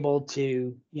unable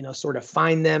to, sort of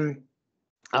find them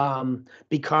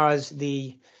because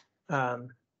the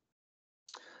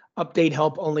update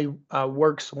help only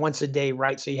works once a day,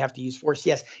 right? So you have to use force.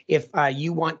 Yes, if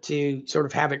you want to sort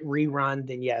of have it rerun,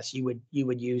 then yes, you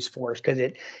would use force, because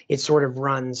it sort of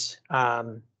runs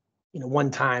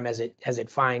one time as it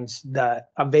finds the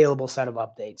available set of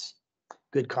updates.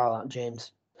 Good call out,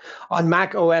 James. On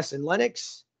Mac OS and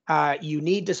Linux, you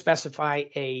need to specify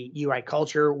a UI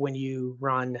culture when you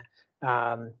run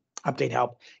update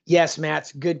help. Yes,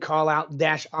 Matt's good call out.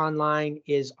 -online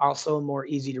is also more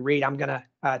easy to read. I'm going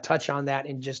to touch on that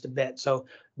in just a bit. So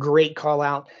great call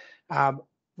out.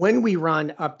 When we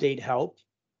run update help,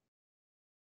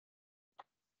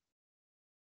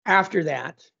 after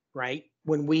that, right,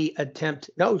 when we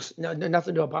attempt, no,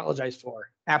 nothing to apologize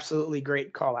for. Absolutely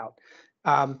great call out.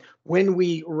 When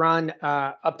we run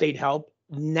update help,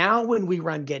 now when we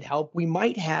run get help, we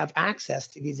might have access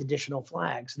to these additional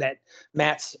flags that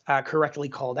Matt's correctly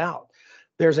called out.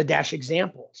 There's a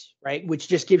 -examples, right, which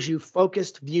just gives you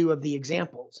focused view of the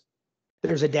examples.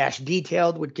 There's a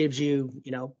 -detailed, which gives you,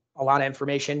 a lot of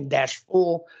information.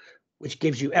 -full, which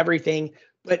gives you everything.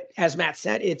 But as Matt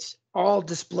said, it's all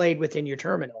displayed within your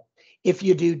terminal. If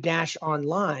you do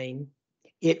 -online,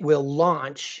 it will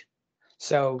launch.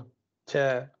 So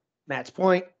to Matt's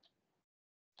point,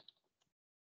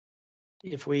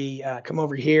 if we come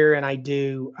over here and I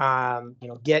do,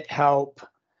 get help,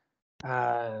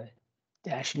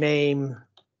 -name,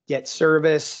 get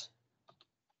service,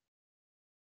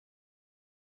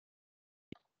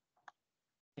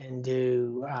 and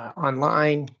do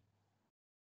online.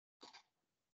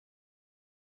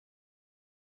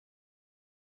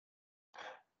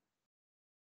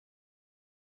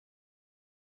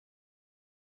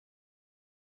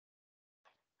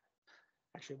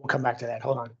 Actually, we'll come back to that.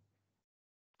 Hold on.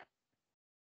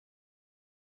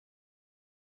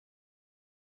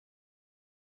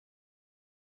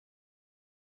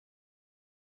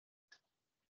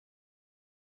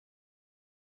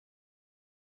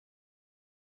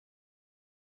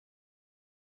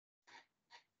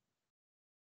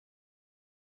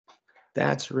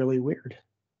 That's really weird.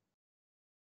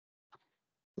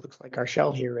 Looks like our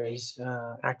shell here is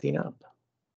acting up.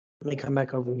 Let me come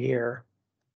back over here,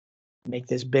 make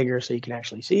this bigger so you can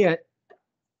actually see it.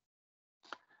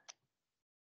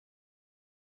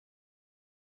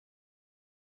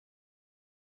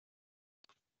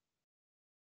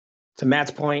 To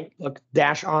Matt's point, look,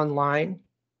 dash online,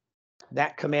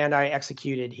 that command I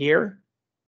executed here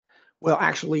will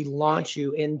actually launch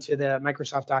you into the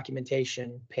Microsoft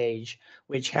documentation page,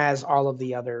 which has all of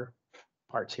the other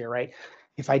parts here, right?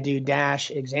 If I do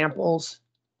dash examples,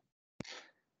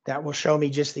 that will show me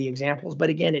just the examples.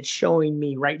 But again, it's showing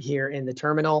me right here in the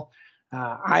terminal.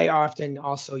 I often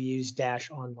also use dash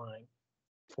online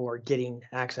for getting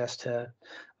access to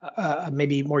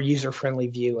maybe more user-friendly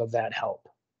view of that help.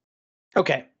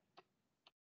 Okay.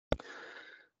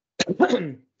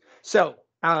 So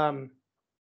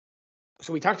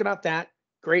we talked about that.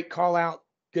 Great call out,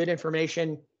 good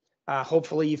information.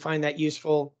 Hopefully you find that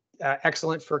useful.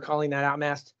 Excellent for calling that out,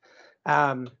 Mast.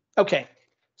 Okay,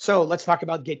 so let's talk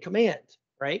about git command,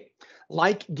 right?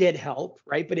 Like git help,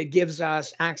 right? But it gives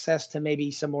us access to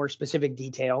maybe some more specific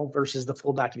detail versus the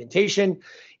full documentation.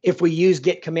 If we use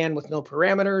git command with no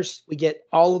parameters, we get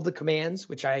all of the commands,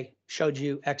 which I showed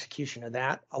you execution of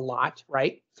that a lot,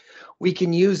 right? We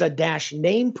can use a dash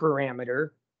name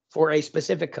parameter for a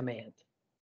specific command.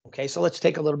 Okay, so let's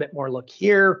take a little bit more look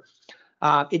here.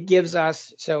 It gives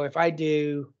us, so if I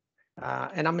do,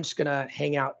 and I'm just gonna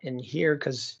hang out in here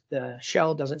because the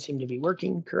shell doesn't seem to be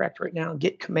working correct right now.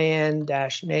 Git command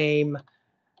dash name,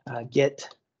 git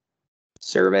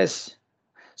service.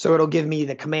 So it'll give me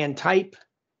the command type,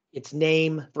 its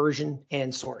name, version,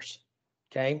 and source.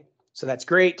 Okay, so that's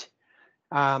great.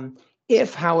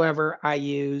 If, however, I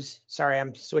use, sorry,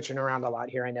 I'm switching around a lot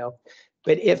here, I know.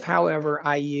 But if, however,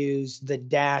 I use the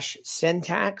dash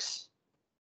syntax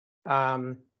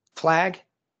flag,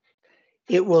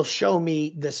 it will show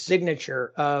me the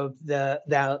signature of the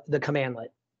commandlet.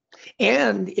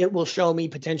 And it will show me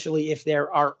potentially if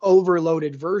there are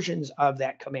overloaded versions of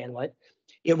that commandlet,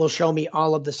 it will show me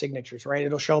all of the signatures, right?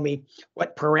 It'll show me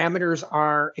what parameters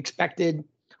are expected,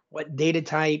 what data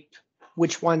type,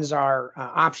 which ones are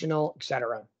optional,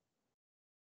 etc.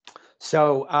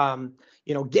 So,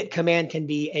 you know, git command can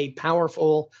be a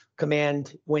powerful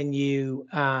command when you,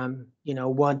 you know,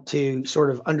 want to sort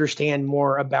of understand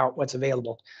more about what's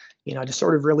available. You know, to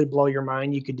sort of really blow your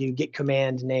mind, you could do git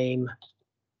command name,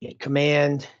 git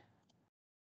command,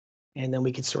 and then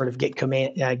we could sort of get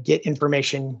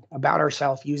information about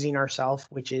ourselves using ourselves,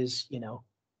 which is, you know,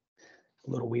 a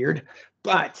little weird,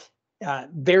 but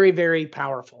very, very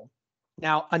powerful.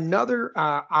 Now, another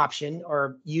option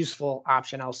or useful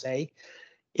option, I'll say,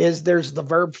 is there's the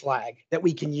verb flag that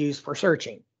we can use for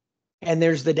searching. And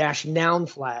there's the dash noun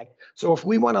flag. So if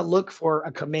we want to look for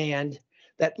a command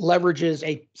that leverages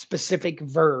a specific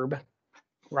verb,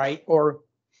 right, or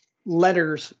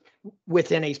letters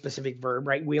within a specific verb,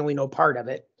 right, we only know part of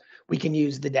it, we can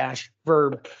use the dash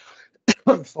verb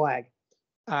flag.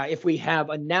 If we have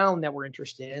a noun that we're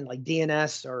interested in, like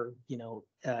DNS or, you know,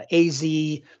 AZ,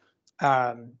 you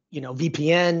know,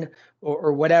 VPN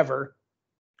or whatever,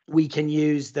 we can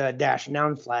use the dash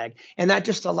noun flag. And that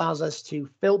just allows us to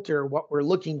filter what we're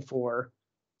looking for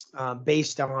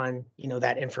based on, you know,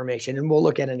 that information. And we'll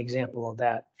look at an example of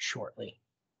that shortly.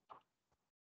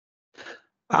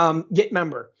 Git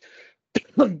member.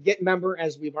 Git member,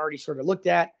 as we've already sort of looked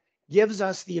at, gives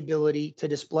us the ability to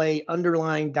display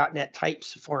underlying .NET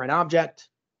types for an object.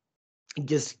 It's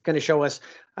just going to show us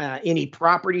any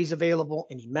properties available,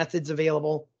 any methods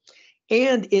available.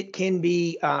 And it can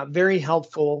be very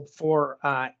helpful for,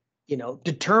 you know,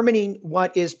 determining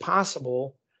what is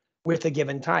possible with a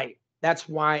given type. That's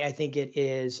why I think it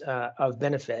is of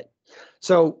benefit.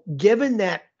 So given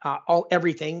that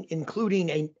everything,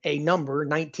 including a number,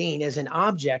 19, is an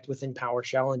object within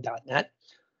PowerShell and .NET,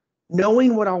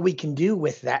 knowing what all we can do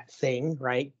with that thing,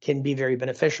 right, can be very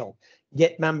beneficial.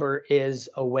 Git member is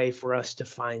a way for us to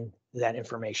find that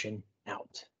information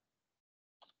out.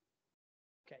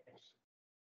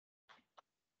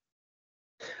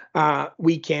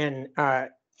 We can,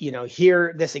 you know,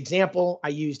 here, this example, I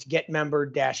used get member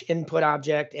dash input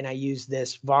object, and I use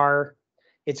this var.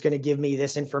 It's going to give me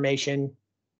this information.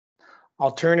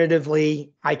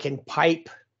 Alternatively, I can pipe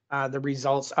the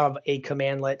results of a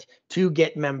commandlet to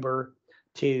get member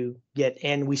to get,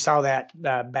 and we saw that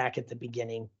back at the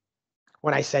beginning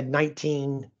when I said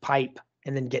 19 pipe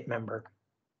and then get member.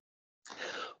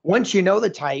 Once you know the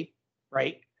type,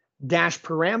 right, dash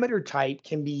parameter type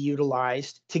can be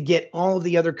utilized to get all of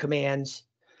the other commands,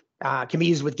 can be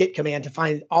used with git command to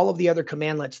find all of the other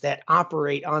commandlets that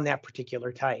operate on that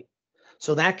particular type.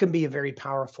 So that can be a very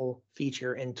powerful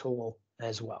feature and tool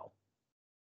as well.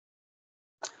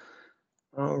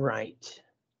 All right.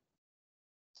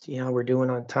 See how we're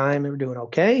doing on time. We're doing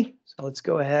okay. So let's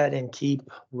go ahead and keep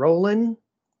rolling.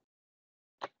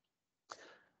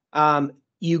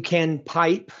 You can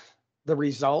pipe the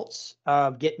results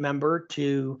of get member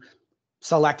to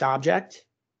select object,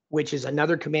 which is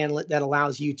another commandlet that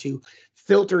allows you to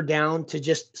filter down to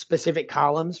just specific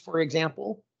columns, for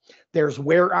example. There's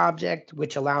where object,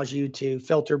 which allows you to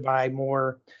filter by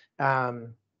more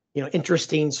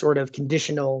interesting sort of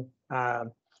conditional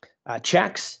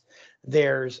checks.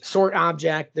 There's sort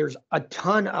object. There's a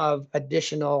ton of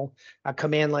additional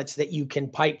commandlets that you can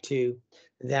pipe to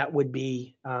that would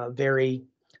be very,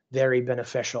 very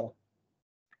beneficial.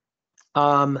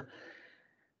 And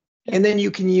then you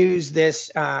can use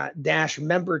this dash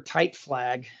member type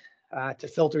flag to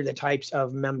filter the types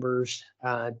of members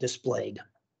displayed.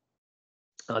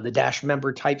 The dash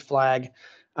member type flag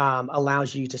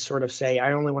allows you to sort of say,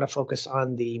 I only want to focus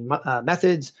on the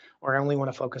methods, or I only want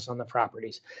to focus on the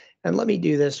properties. And let me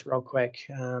do this real quick.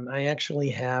 I actually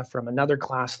have from another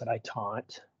class that I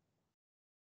taught.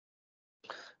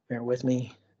 Bear with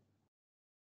me.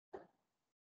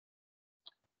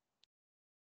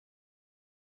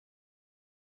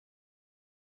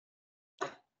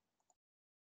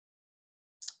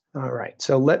 All right,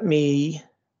 so let me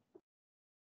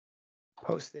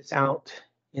post this out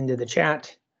into the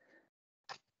chat.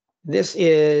 This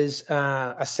is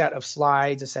a set of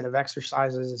slides, a set of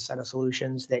exercises, a set of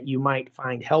solutions that you might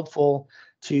find helpful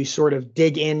to sort of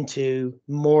dig into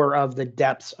more of the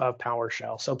depths of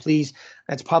PowerShell. So please,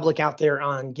 that's public out there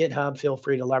on GitHub. Feel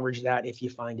free to leverage that if you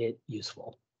find it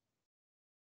useful.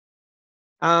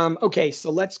 Okay, so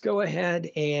let's go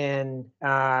ahead and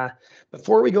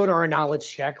before we go to our knowledge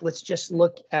check, let's just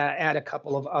look at a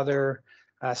couple of other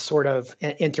sort of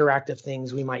interactive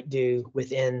things we might do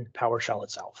within PowerShell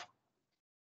itself.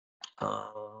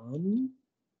 All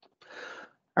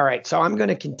right, so I'm going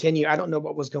to continue. I don't know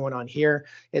what was going on here.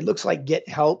 It looks like get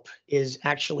help is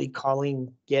actually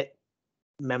calling get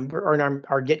member or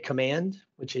our get command,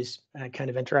 which is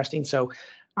kind of interesting. So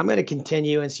I'm going to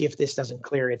continue and see if this doesn't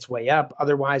clear its way up.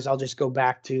 Otherwise, I'll just go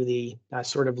back to the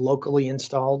sort of locally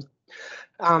installed.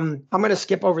 I'm going to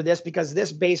skip over this because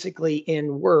this basically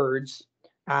in words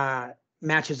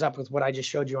matches up with what I just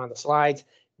showed you on the slides.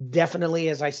 Definitely,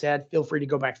 as I said, feel free to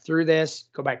go back through this,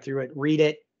 go back through it, read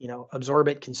it, absorb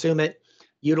it, consume it,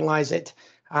 utilize it.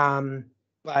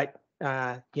 But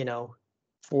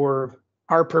for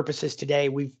our purposes today,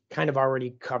 we've kind of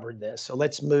already covered this. So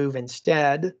let's move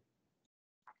instead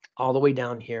all the way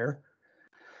down here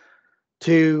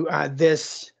to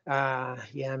this. Yeah,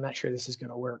 I'm not sure this is going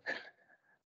to work.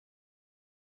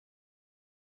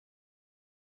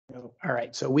 All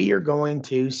right, so we are going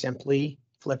to simply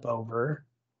flip over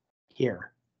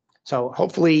here. So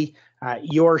hopefully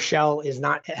your shell is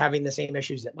not having the same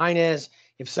issues that mine is.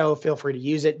 If so, feel free to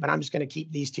use it, but I'm just going to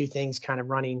keep these two things kind of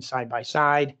running side by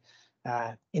side.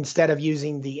 Instead of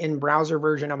using the in-browser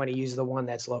version, I'm going to use the one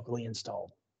that's locally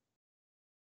installed.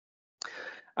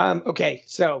 Okay,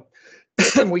 so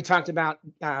we talked about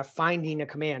finding a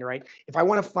command, right? If I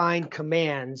want to find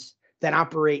commands that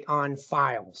operate on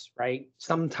files, right?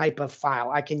 Some type of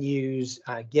file, I can use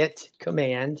get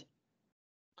command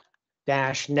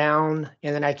dash noun,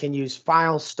 and then I can use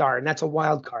file start, and that's a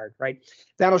wildcard, right?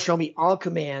 That'll show me all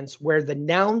commands where the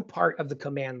noun part of the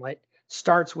commandlet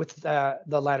starts with the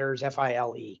letters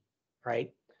F-I-L-E,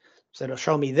 right? So it'll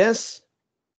show me this.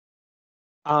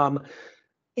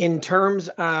 In terms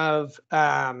of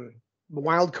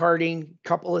wildcarding, a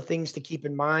couple of things to keep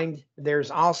in mind. There's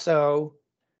also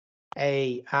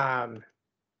a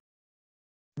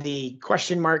the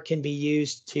question mark can be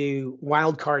used to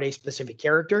wildcard a specific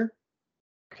character.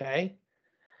 Okay.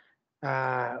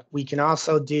 We can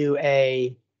also do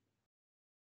a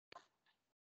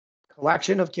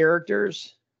collection of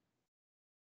characters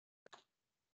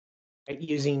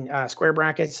using square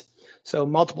brackets. So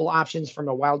multiple options from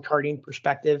a wildcarding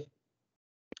perspective.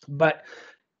 But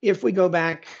if we go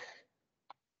back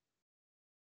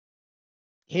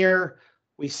here,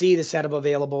 we see the set of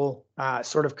available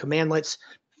sort of commandlets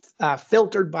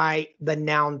filtered by the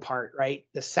noun part, right?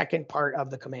 The second part of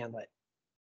the commandlet.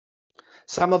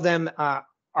 Some of them are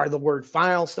the word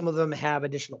file. Some of them have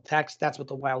additional text. That's what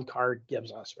the wildcard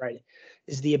gives us, right?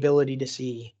 Is the ability to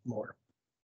see more.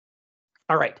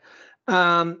 All right.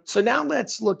 So now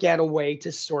let's look at a way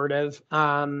to sort of,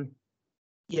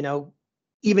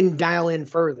 even dial in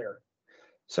further.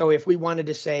 So if we wanted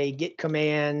to say get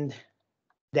command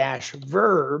dash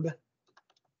verb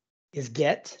is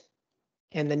get,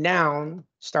 and the noun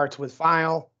starts with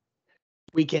file,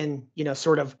 we can,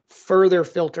 sort of further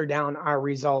filter down our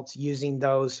results using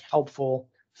those helpful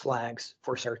flags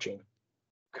for searching.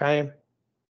 Okay.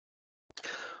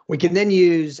 We can then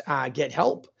use get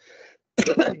help.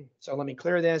 So let me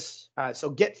clear this.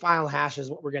 So get file hash is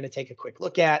what we're going to take a quick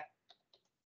look at.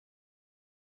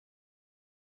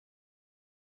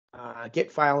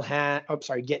 Get file hat. Oh,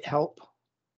 sorry, get help.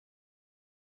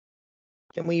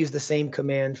 Can we use the same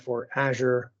command for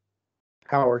Azure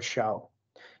PowerShell?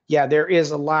 Yeah, there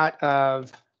is a lot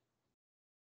of.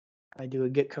 I do a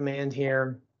git command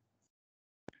here.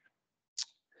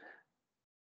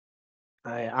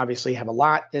 I obviously have a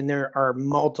lot, and there are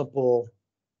multiple.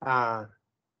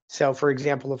 So, for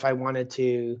example, if I wanted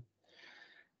to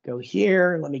go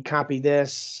here, let me copy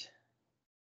this.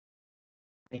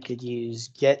 I could use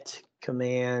get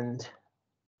command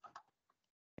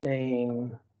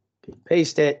name,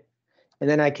 paste it, and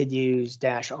then I could use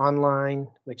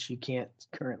 -online, which you can't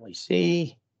currently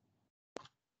see,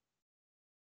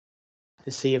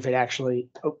 to see if it actually,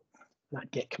 oh, not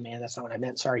get command, that's not what I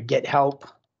meant, sorry, get help.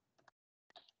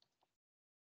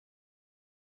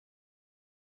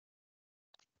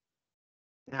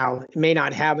 Now, it may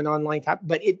not have an online type,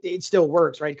 but it still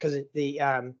works, right? Because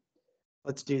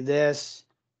let's do this,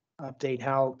 update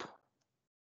help.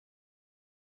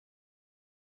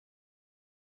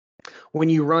 When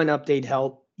you run update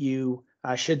help, you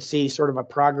should see sort of a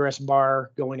progress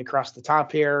bar going across the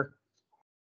top here.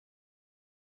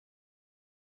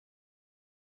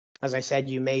 As I said,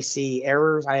 you may see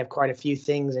errors. I have quite a few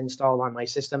things installed on my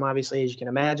system, obviously, as you can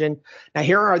imagine. Now,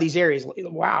 here are these areas.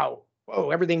 Wow, whoa,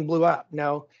 everything blew up.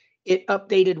 No, it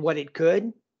updated what it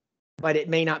could, but it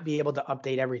may not be able to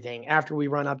update everything. After we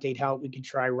run update help, we can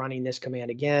try running this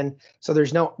command again. So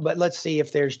there's no, but let's see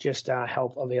if there's just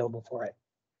help available for it.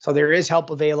 So there is help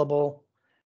available.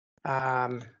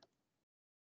 There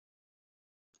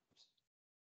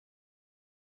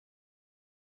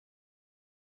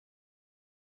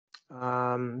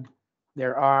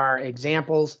are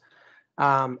examples.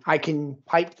 I can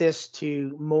pipe this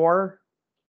to more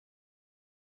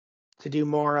to do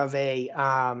more of a,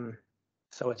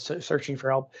 so it's searching for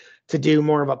help to do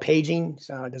more of a paging.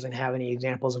 So it doesn't have any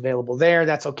examples available there.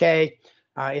 That's okay.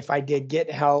 If I did get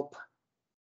help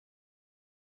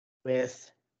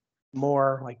with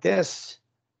more like this,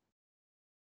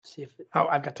 see if, oh,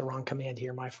 I've got the wrong command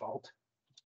here, my fault.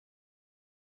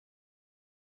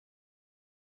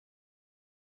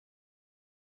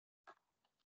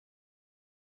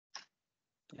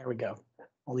 There we go.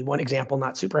 Only one example,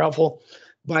 not super helpful,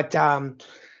 but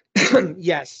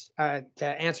yes, to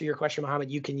answer your question,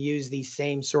 Mohammed, you can use these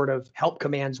same sort of help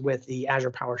commands with the Azure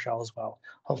PowerShell as well.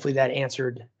 Hopefully that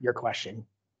answered your question.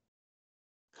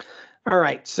 All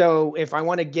right, so if I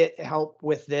want to get help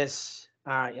with this,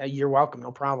 you're welcome,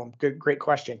 no problem. Good, great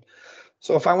question.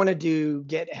 So if I want to do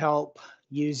get help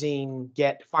using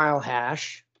get file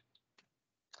hash,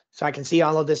 so I can see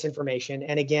all of this information.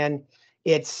 And again,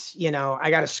 it's, I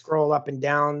got to scroll up and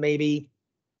down maybe.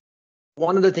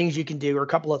 One of the things you can do, or a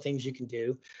couple of things you can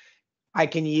do, I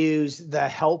can use the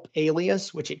help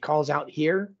alias, which it calls out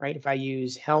here, right? If I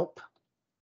use help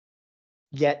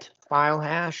get file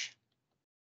hash,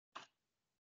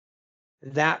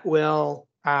 that will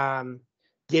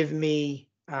give me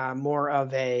more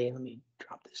of a, let me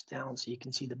drop this down so you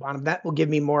can see the bottom. That will give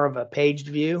me more of a paged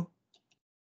view.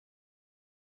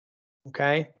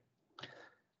 Okay.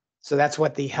 So that's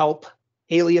what the help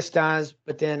alias does.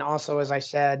 But then also, as I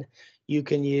said, you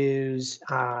can use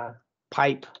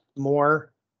pipe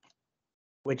more,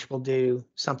 which will do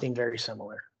something very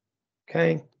similar.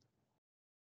 Okay.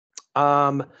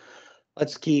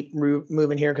 Let's keep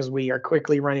moving here because we are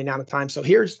quickly running out of time. So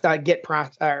here's get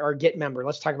or get member.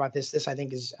 Let's talk about this. This I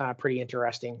think is pretty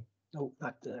interesting. Oh,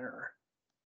 not there.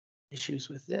 Issues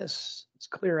with this. Let's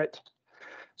clear it.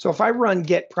 So if I run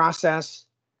get process,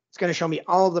 it's going to show me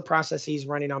all of the processes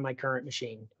running on my current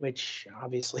machine, which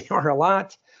obviously are a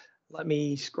lot. Let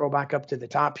me scroll back up to the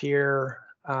top here.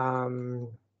 And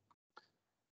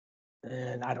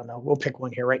I don't know, we'll pick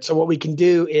one here, right? So what we can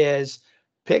do is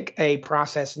pick a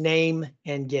process name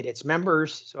and get its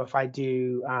members. So if I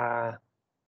do,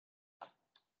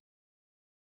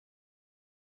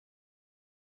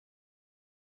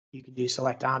 you can do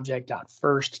select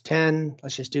object.first 10.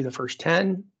 Let's just do the first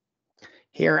 10.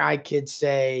 Here I could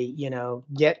say,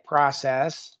 get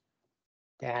process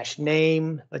dash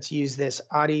name. Let's use this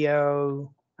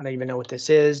audio. I don't even know what this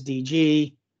is,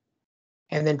 DG,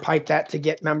 and then pipe that to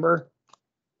get member.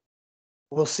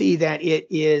 We'll see that it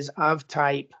is of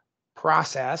type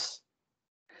process.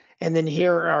 And then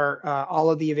here are all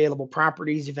of the available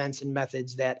properties, events, and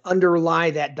methods that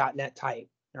underlie that .NET type,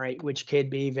 right? Which could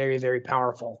be very, very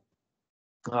powerful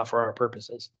for our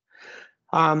purposes.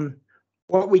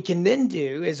 What we can then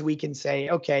do is we can say,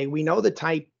 okay, we know the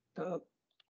type.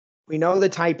 We know the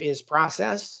type is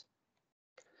process.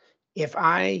 If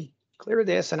I clear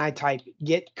this and I type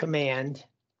get command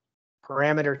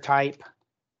parameter type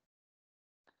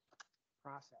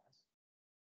process,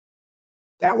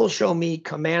 that will show me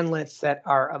commandlets that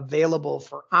are available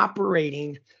for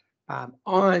operating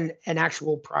on an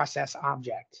actual process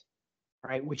object,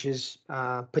 right? Which is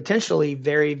potentially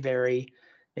very, very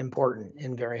important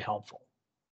and very helpful.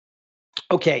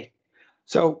 Okay,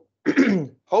 so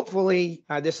hopefully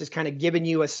this has kind of given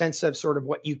you a sense of sort of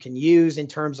what you can use in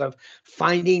terms of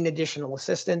finding additional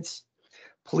assistance.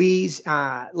 Please,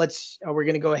 we're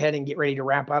going to go ahead and get ready to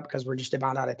wrap up because we're just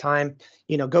about out of time.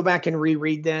 Go back and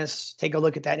reread this, take a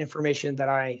look at that information that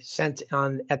I sent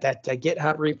on at that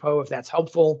GitHub repo if that's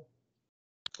helpful.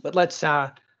 But let's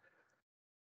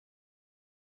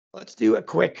do a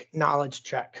quick knowledge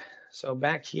check. So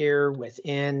back here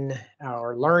within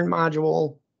our Learn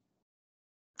module,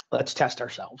 let's test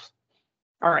ourselves.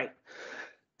 All right.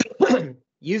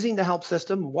 Using the help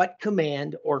system, what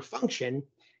command or function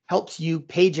helps you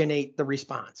paginate the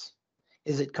response?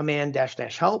 Is it command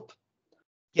 -- help,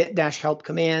 get - help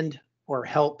command, or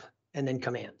help and then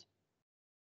command?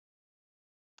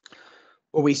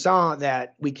 Well, we saw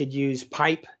that we could use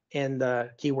pipe and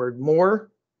the keyword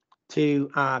more to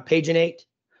paginate,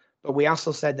 but we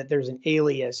also said that there's an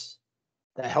alias,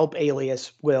 the help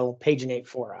alias will paginate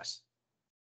for us.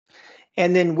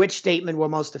 And then which statement will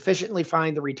most efficiently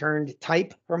find the returned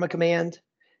type from a command?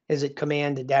 Is it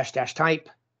command -- type,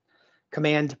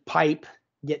 command pipe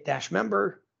get -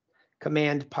 member,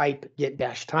 command pipe get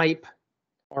 - type,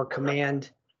 or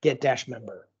command get -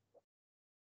 member?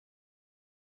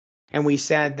 And we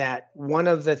said that one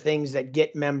of the things that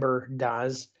get member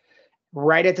does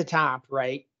right at the top,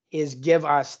 right, is give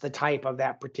us the type of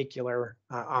that particular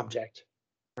object,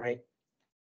 right?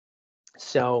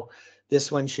 So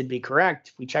this one should be correct.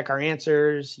 If we check our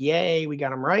answers, yay, we got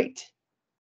them right.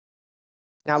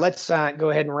 Now let's go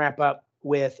ahead and wrap up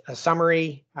with a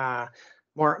summary.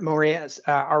 Maria's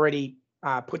already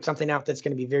put something out that's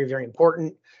going to be very, very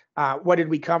important. What did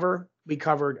we cover? We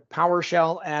covered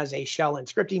PowerShell as a shell and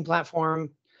scripting platform.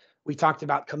 We talked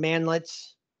about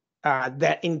commandlets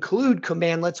that include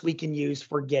commandlets we can use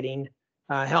for getting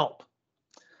help.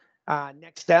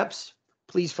 Next steps,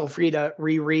 please feel free to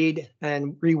reread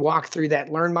and re-walk through that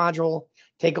Learn module.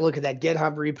 Take a look at that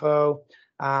GitHub repo.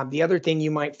 The other thing you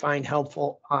might find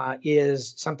helpful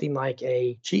is something like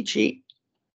a cheat sheet.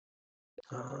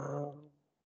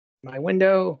 My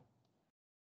window.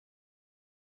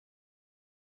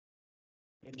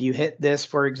 If you hit this,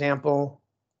 for example,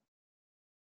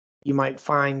 you might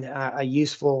find a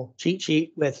useful cheat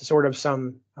sheet with sort of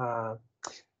some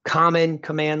common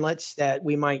commandlets that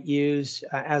we might use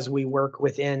as we work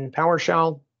within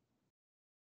PowerShell.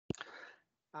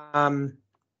 And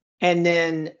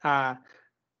then want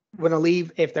to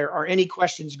leave, if there are any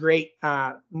questions, great.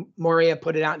 Moria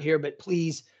put it out here, but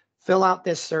please fill out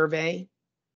this survey.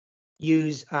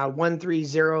 Use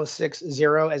 13060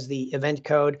 as the event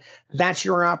code. That's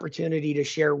your opportunity to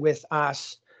share with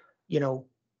us,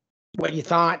 what you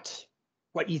thought,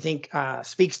 what you think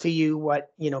speaks to you,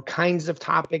 what kinds of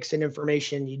topics and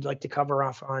information you'd like to cover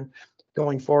off on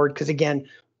going forward. Because again,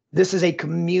 this is a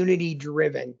community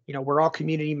driven, we're all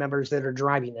community members that are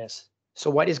driving this. So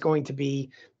what is going to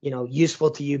be, useful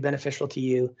to you, beneficial to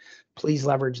you, please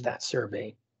leverage that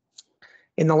survey.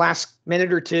 In the last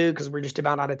minute or two, because we're just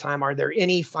about out of time, are there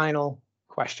any final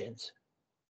questions?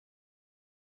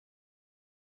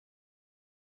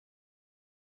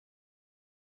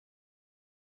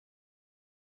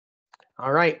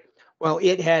 All right. Well,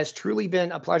 it has truly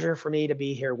been a pleasure for me to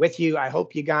be here with you. I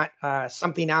hope you got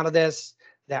something out of this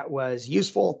that was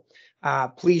useful.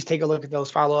 Please take a look at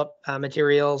those follow-up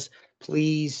materials.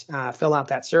 Please fill out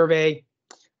that survey.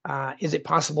 Is it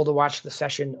possible to watch the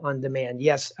session on demand?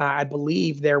 Yes, I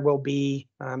believe there will be,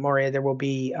 Moria, it will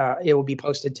be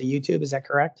posted to YouTube. Is that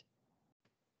correct?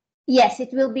 Yes, it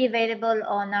will be available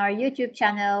on our YouTube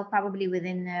channel probably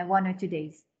within 1 or 2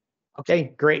 days.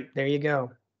 Okay, great. There you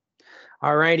go.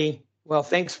 All righty. Well,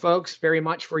 thanks, folks, very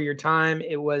much for your time.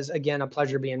 It was, again, a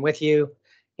pleasure being with you.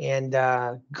 And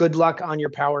good luck on your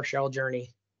PowerShell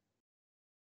journey.